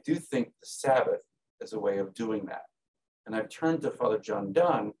 I do think the Sabbath is a way of doing that. And I've turned to Father John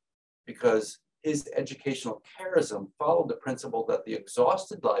Dunn because his educational charism followed the principle that the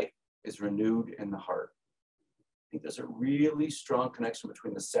exhausted life is renewed in the heart. I think there's a really strong connection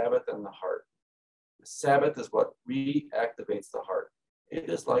between the Sabbath and the heart. The Sabbath is what reactivates the heart. It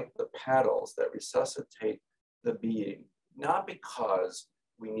is like the paddles that resuscitate the being, not because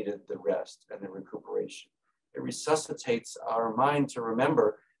we needed the rest and the recuperation. It resuscitates our mind to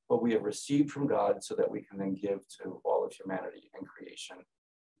remember what we have received from God so that we can then give to all of humanity and creation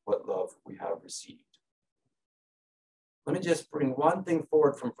what love we have received. Let me just bring one thing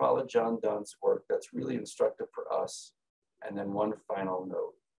forward from Father John Dunn's work that's really instructive for us, and then one final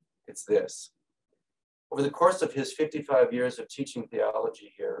note. It's this. Over the course of his 55 years of teaching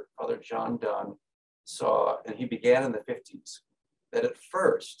theology here, Father John Donne saw, and he began in the 50s, that at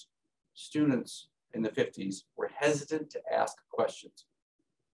first, students in the 50s were hesitant to ask questions.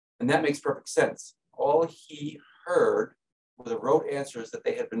 And that makes perfect sense. All he heard were the rote answers that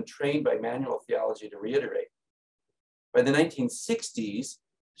they had been trained by manual theology to reiterate. By the 1960s,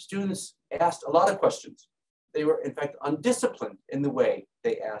 students asked a lot of questions. They were, in fact, undisciplined in the way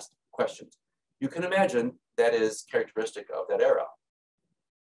they asked questions. You can imagine that is characteristic of that era.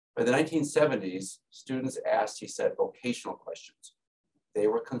 By the 1970s, students asked, he said, vocational questions. They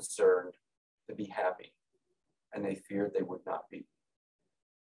were concerned to be happy, and they feared they would not be.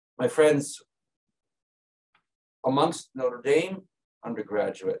 My friends, amongst Notre Dame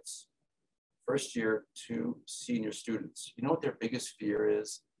undergraduates, first year to senior students, you know what their biggest fear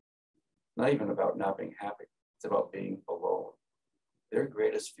is? Not even about not being happy. It's about being alone. Their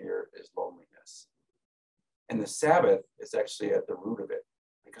greatest fear is loneliness. And the Sabbath is actually at the root of it,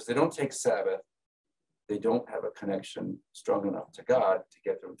 because they don't take Sabbath, they don't have a connection strong enough to God to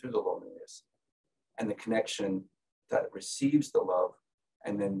get them through the loneliness. And the connection that receives the love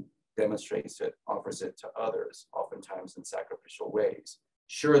and then demonstrates it, offers it to others, oftentimes in sacrificial ways.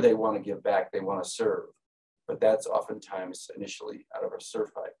 Sure, they want to give back, they want to serve, but that's oftentimes initially out of our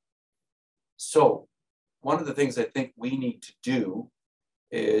surfeit. So one of the things I think we need to do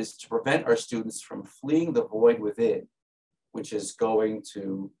is to prevent our students from fleeing the void within, which is going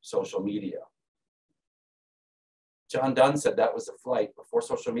to social media. John Donne said that was a flight before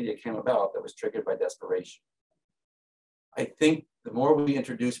social media came about that was triggered by desperation. I think the more we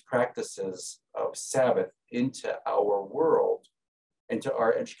introduce practices of Sabbath into our world, into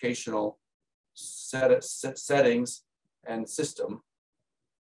our educational settings and system,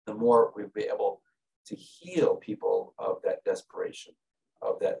 the more we'll be able to heal people of that desperation,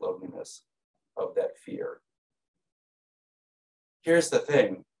 of that loneliness, of that fear. Here's the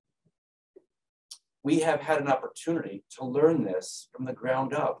thing. We have had an opportunity to learn this from the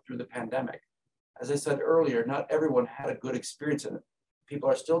ground up through the pandemic. As I said earlier, not everyone had a good experience in it. People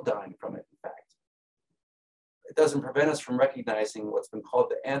are still dying from it, in fact. It doesn't prevent us from recognizing what's been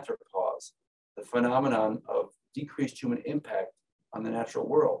called the anthropause, the phenomenon of decreased human impact on the natural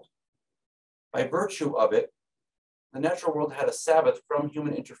world. By virtue of it, the natural world had a Sabbath from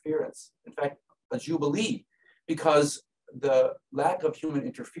human interference. In fact, a jubilee, because the lack of human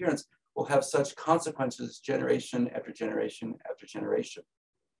interference will have such consequences generation after generation after generation.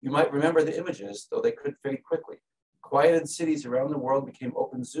 You might remember the images, though they could fade quickly. Quieted cities around the world became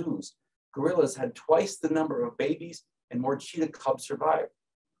open zoos. Gorillas had twice the number of babies and more cheetah cubs survived.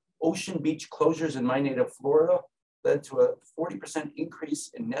 Ocean beach closures in my native Florida led to a 40%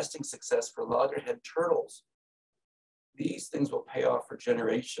 increase in nesting success for loggerhead turtles. These things will pay off for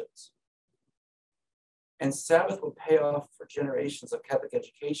generations. And Sabbath will pay off for generations of Catholic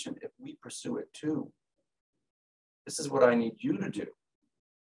education if we pursue it too. This is what I need you to do.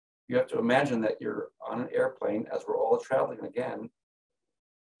 You have to imagine that you're on an airplane as we're all traveling again,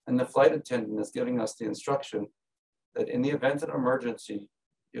 and the flight attendant is giving us the instruction that in the event of an emergency,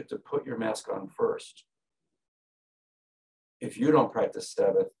 you have to put your mask on first. If you don't practice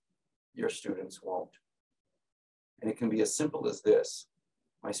Sabbath, your students won't. And it can be as simple as this.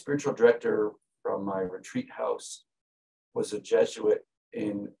 My spiritual director from my retreat house was a Jesuit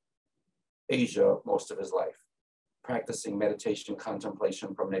in Asia most of his life, practicing meditation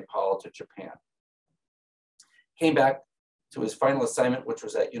contemplation from Nepal to Japan. Came back to his final assignment, which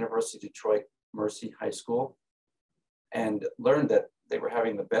was at University of Detroit Mercy High School, and learned that they were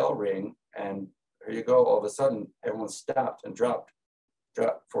having the bell ring, and here you go, all of a sudden, everyone stopped and dropped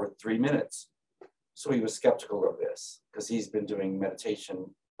for 3 minutes. So he was skeptical of this, because he's been doing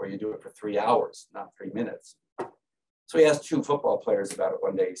meditation where you do it for 3 hours, not 3 minutes. So he asked 2 football players about it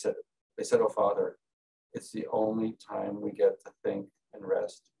one day. They said, "Oh, Father, it's the only time we get to think and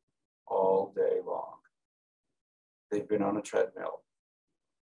rest all day long." They've been on a treadmill.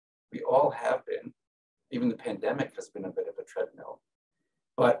 We all have been. Even the pandemic has been a bit of a treadmill.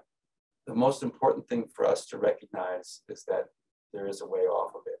 But the most important thing for us to recognize is that there is a way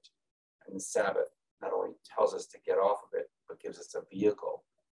off of it. And the Sabbath not only tells us to get off of it, but gives us a vehicle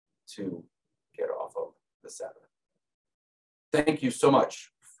to get off of the Sabbath. Thank you so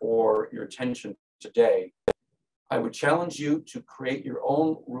much for your attention today. I would challenge you to create your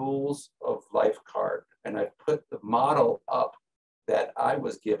own rules of life card. And I've put the model up that I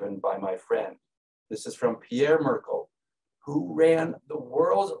was given by my friend. This is from Pierre Merkel, who ran the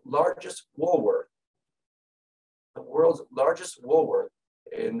world's largest Woolworth,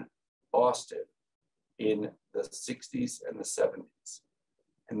 in Boston in the 60s and the 70s.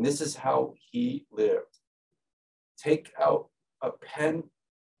 And this is how he lived. take out a pen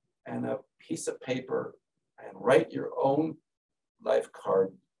and a piece of paper and write your own life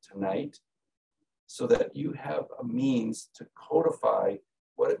card tonight so that you have a means to codify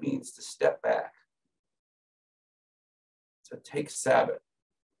what it means to step back, to take Sabbath,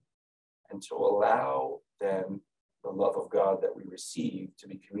 and to allow then the love of God that we receive to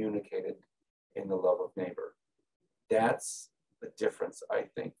be communicated in the love of neighbor. That's the difference, I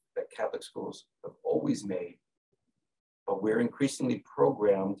think, that Catholic schools have always made, but we're increasingly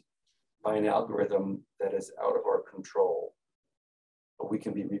programmed by an algorithm that is out of our control, but we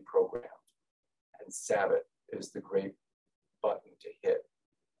can be reprogrammed. And Sabbath is the great button to hit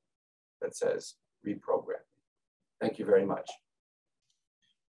that says reprogram. Thank you very much.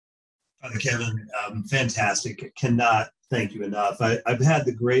 Father Kevin, fantastic. Cannot thank you enough. I've had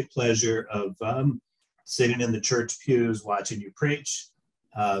the great pleasure of sitting in the church pews, watching you preach,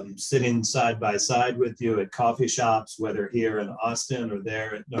 sitting side by side with you at coffee shops, whether here in Austin or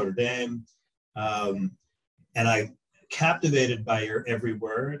there at Notre Dame. And I'm captivated by your every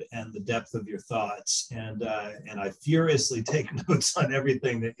word and the depth of your thoughts. And I furiously take notes on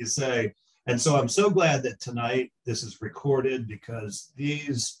everything that you say. And so I'm so glad that tonight this is recorded, because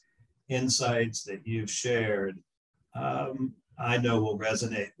these insights that you've shared, I know will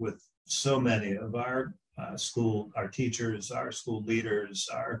resonate with so many of our our teachers, our school leaders,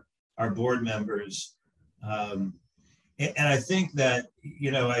 our board members. And I think that,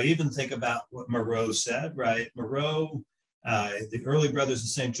 I even think about what Moreau said, right? Moreau, the early brothers of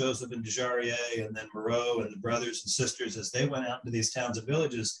St. Joseph and Desjardins, and then Moreau and the brothers and sisters, as they went out into these towns and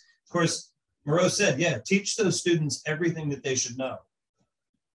villages, of course, Moreau said, yeah, teach those students everything that they should know.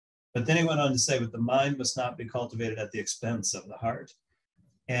 But then he went on to say, but the mind must not be cultivated at the expense of the heart.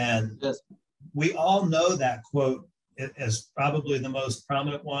 And yes, we all know that quote as probably the most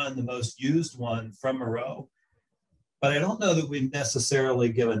prominent one, the most used one from Moreau. But I don't know that we necessarily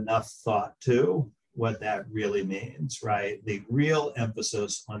give enough thought to what that really means, right? The real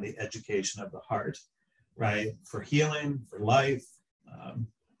emphasis on the education of the heart, right? For healing, for life,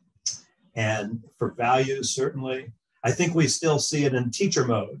 and for values, certainly. I think we still see it in teacher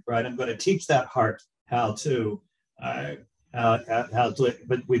mode, right? I'm going to teach that heart how to,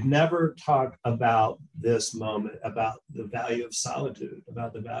 but we've never talked about this moment, about the value of solitude,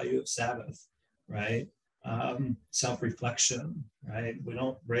 about the value of Sabbath, right? Self-reflection, right? We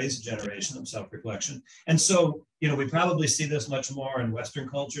don't raise a generation of self-reflection. And so, we probably see this much more in Western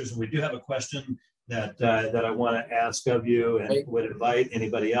cultures. And we do have a question that I want to ask of you, and would invite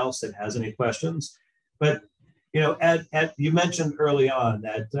anybody else that has any questions. But you mentioned early on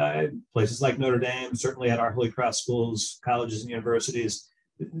that places like Notre Dame, certainly at our Holy Cross schools, colleges and universities,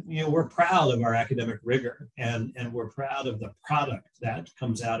 we're proud of our academic rigor, and we're proud of the product that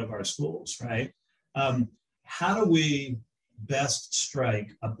comes out of our schools, right? How do we best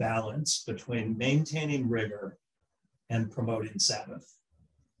strike a balance between maintaining rigor and promoting Sabbath?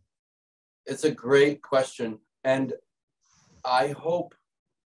 It's a great question. And I hope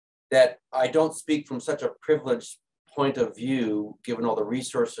that I don't speak from such a privileged point of view, given all the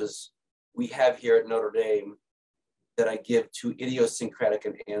resources we have here at Notre Dame, that I give too idiosyncratic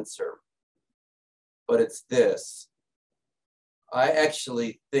an answer. But it's this. I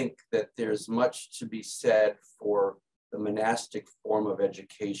actually think that there's much to be said for the monastic form of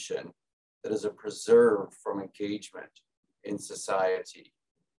education that is a preserve from engagement in society.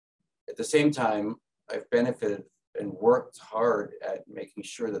 At the same time, I've benefited and worked hard at making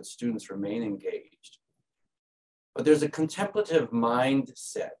sure that students remain engaged. But there's a contemplative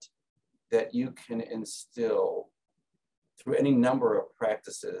mindset that you can instill through any number of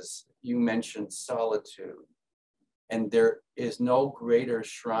practices. You mentioned solitude, and there is no greater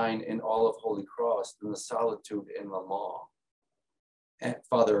shrine in all of Holy Cross than the solitude in Le Mans. And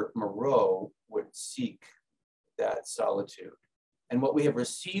Father Moreau would seek that solitude. And what we have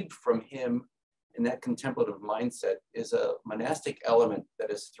received from him in that contemplative mindset is a monastic element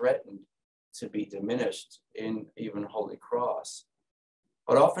that is threatened to be diminished in even Holy Cross.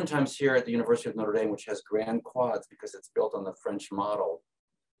 But oftentimes here at the University of Notre Dame, which has grand quads because it's built on the French model,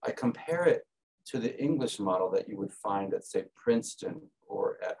 I compare it to the English model that you would find at, say, Princeton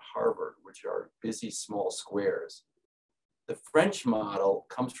or at Harvard, which are busy small squares. The French model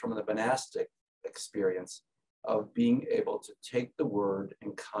comes from the monastic experience of being able to take the word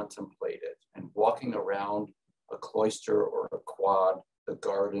and contemplate it, and walking around a cloister or a quad, the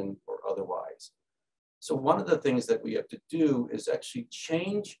garden or otherwise. So one of the things that we have to do is actually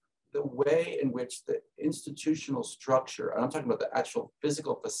change the way in which the institutional structure, and I'm talking about the actual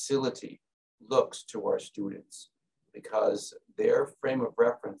physical facility, looks to our students, because their frame of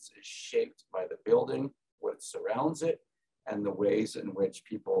reference is shaped by the building what surrounds it and the ways in which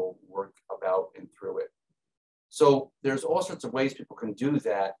people work about and through it. So there's all sorts of ways people can do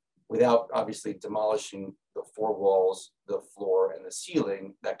that without obviously demolishing the four walls, the floor, and the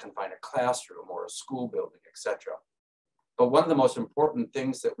ceiling that confine a classroom or a school building, etc. But one of the most important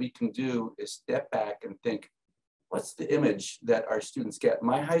things that we can do is step back and think, what's the image that our students get?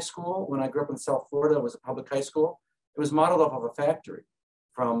 My high school, when I grew up in South Florida, was a public high school. It was modeled off of a factory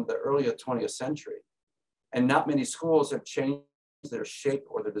from the early 20th century. And not many schools have changed their shape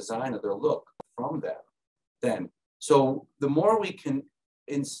or the design of their look from them then. So the more we can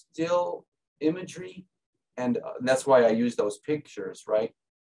instill imagery, and that's why I use those pictures, right?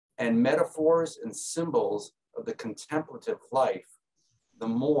 And metaphors and symbols of the contemplative life, the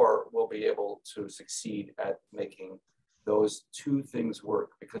more we'll be able to succeed at making those two things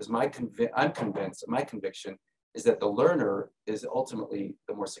work. Because I'm convinced, my conviction is that the learner is ultimately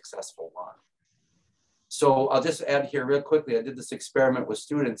the more successful one. So I'll just add here real quickly, I did this experiment with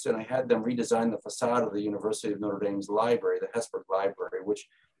students and I had them redesign the facade of the University of Notre Dame's library, the Hesburgh Library, which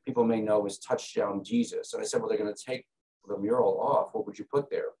people may know as Touchdown Jesus. And I said, well, they're going to take the mural off. What would you put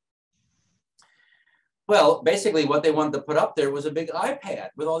there? Well, basically what they wanted to put up there was a big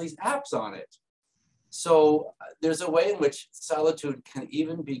iPad with all these apps on it. So there's a way in which solitude can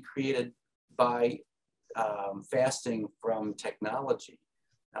even be created by fasting from technology.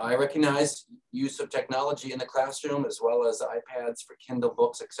 Now, I recognize use of technology in the classroom as well as iPads for Kindle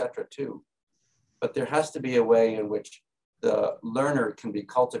books, etc. too. But there has to be a way in which the learner can be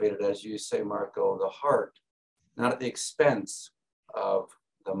cultivated, as you say, Marco, the heart, not at the expense of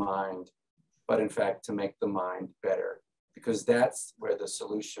the mind, but in fact to make the mind better, because that's where the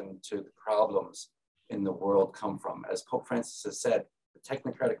solution to the problems in the world come from. As Pope Francis has said, the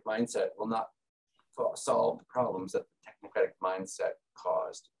technocratic mindset will not solve the problems that the technocratic mindset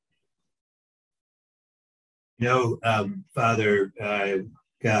caused. You know, Father,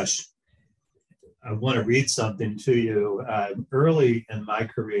 gosh, I want to read something to you. Early in my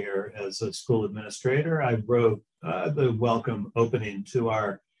career as a school administrator, I wrote the welcome opening to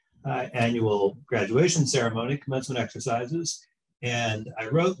our annual graduation ceremony, commencement exercises. And I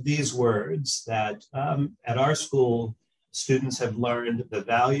wrote these words that at our school, students have learned the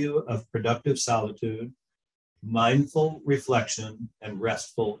value of productive solitude, mindful reflection, and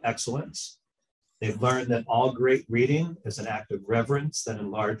restful excellence. They've learned that all great reading is an act of reverence that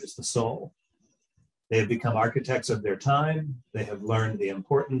enlarges the soul. They have become architects of their time. They have learned the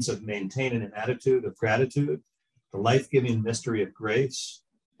importance of maintaining an attitude of gratitude, the life-giving mystery of grace,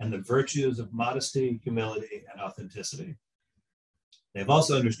 and the virtues of modesty, humility, and authenticity. They've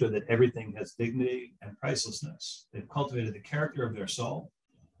also understood that everything has dignity and pricelessness. They've cultivated the character of their soul,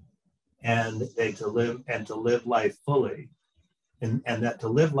 and to live life fully. And that to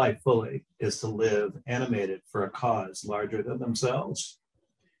live life fully is to live animated for a cause larger than themselves.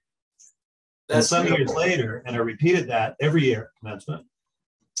 And some years later, and I repeated that every year at commencement,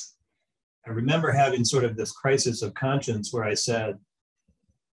 I remember having sort of this crisis of conscience where I said,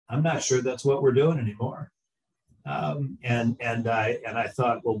 I'm not sure that's what we're doing anymore. And I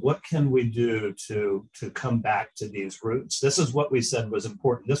thought, well, what can we do to come back to these roots? This is what we said was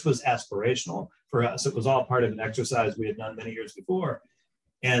important. This was aspirational for us. It was all part of an exercise we had done many years before.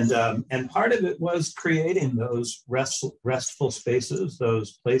 And part of it was creating those restful spaces,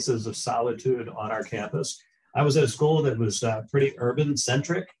 those places of solitude on our campus. I was at a school that was pretty urban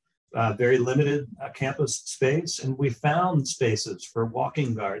centric, very limited campus space. And we found spaces for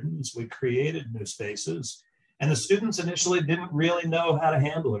walking gardens. We created new spaces. And the students initially didn't really know how to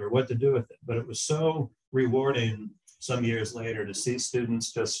handle it or what to do with it. But it was so rewarding some years later to see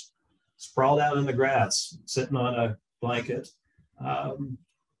students just sprawled out in the grass, sitting on a blanket,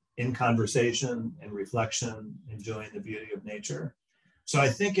 in conversation and reflection, enjoying the beauty of nature. So I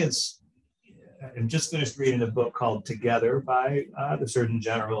think I'm just finished reading a book called Together by the Surgeon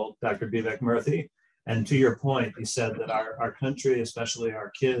General, Dr. Vivek Murthy. And to your point, he said that our country, especially our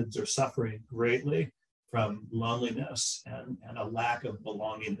kids, are suffering greatly from loneliness and a lack of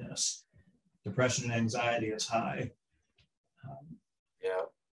belongingness. Depression and anxiety is high.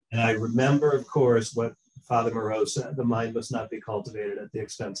 And I remember, of course, what Father Moreau said, the mind must not be cultivated at the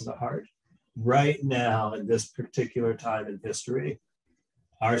expense of the heart. Right now, in this particular time in history,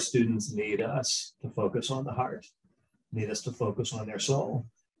 our students need us to focus on the heart, need us to focus on their soul,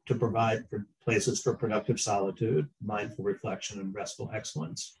 to provide places for productive solitude, mindful reflection, and restful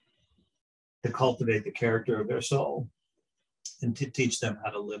excellence, to cultivate the character of their soul, and to teach them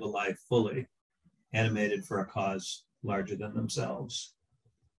how to live a life fully, animated for a cause larger than themselves.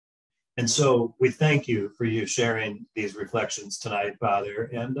 And so we thank you for you sharing these reflections tonight, Father.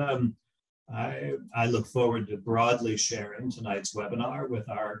 And I look forward to broadly sharing tonight's webinar with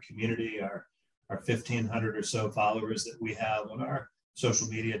our community, our 1,500 or so followers that we have on our social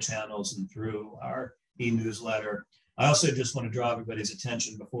media channels and through our e-newsletter. I also just want to draw everybody's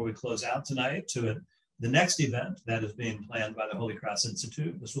attention before we close out tonight to the next event that is being planned by the Holy Cross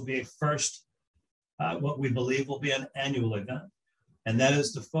Institute. This will be a first, what we believe will be an annual event. And that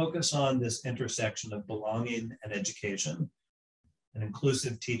is to focus on this intersection of belonging and education, an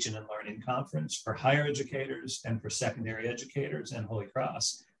inclusive teaching and learning conference for higher educators and for secondary educators and Holy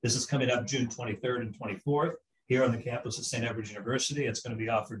Cross. This is coming up June 23rd and 24th here on the campus of St. Edward's University. It's going to be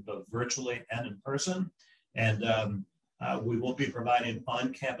offered both virtually and in person. And we will be providing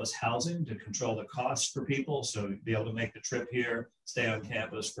on-campus housing to control the costs for people. So you'll be able to make the trip here, stay on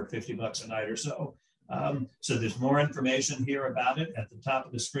campus for $50 a night or so. So there's more information here about it at the top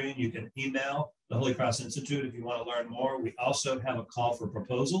of the screen. You can email the Holy Cross Institute if you want to learn more. We also have a call for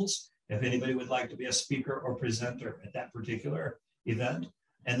proposals if anybody would like to be a speaker or presenter at that particular event.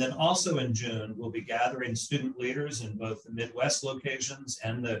 And then also in June, we'll be gathering student leaders in both the Midwest locations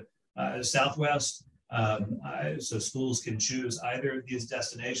and the Southwest. So schools can choose either of these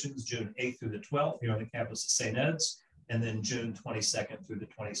destinations, June 8th through the 12th here on the campus of St. Ed's, and then June 22nd through the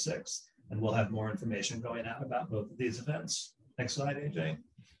 26th. And we'll have more information going out about both of these events. Next slide, AJ.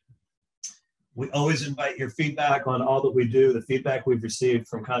 We always invite your feedback on all that we do. The feedback we've received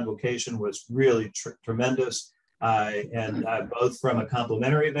from Convocation was really tremendous, and both from a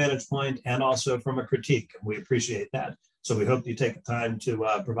complimentary vantage point and also from a critique. We appreciate that. So we hope you take the time to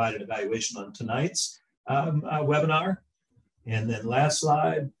provide an evaluation on tonight's webinar. And then last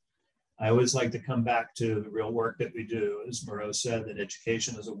slide, I always like to come back to the real work that we do. As Moreau said, that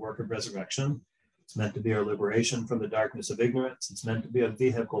education is a work of resurrection. It's meant to be our liberation from the darkness of ignorance. It's meant to be a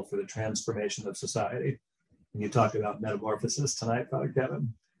vehicle for the transformation of society. And you talked about metamorphosis tonight, Father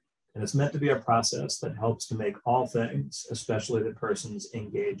Kevin. And it's meant to be a process that helps to make all things, especially the persons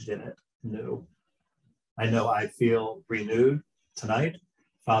engaged in it, new. I know I feel renewed tonight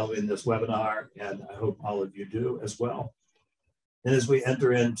following this webinar, and I hope all of you do as well. And as we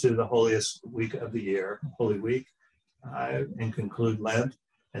enter into the holiest week of the year, Holy Week, and conclude Lent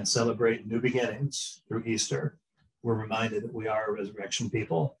and celebrate new beginnings through Easter, we're reminded that we are a resurrection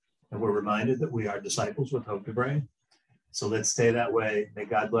people, and we're reminded that we are disciples with hope to bring. So let's stay that way. May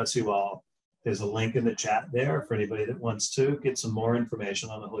God bless you all. There's a link in the chat there for anybody that wants to get some more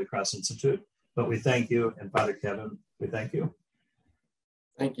information on the Holy Cross Institute. But we thank you, and Father Kevin, we thank you.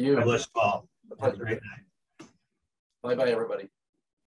 Thank you. God bless you all. Have a great night. Bye-bye, everybody.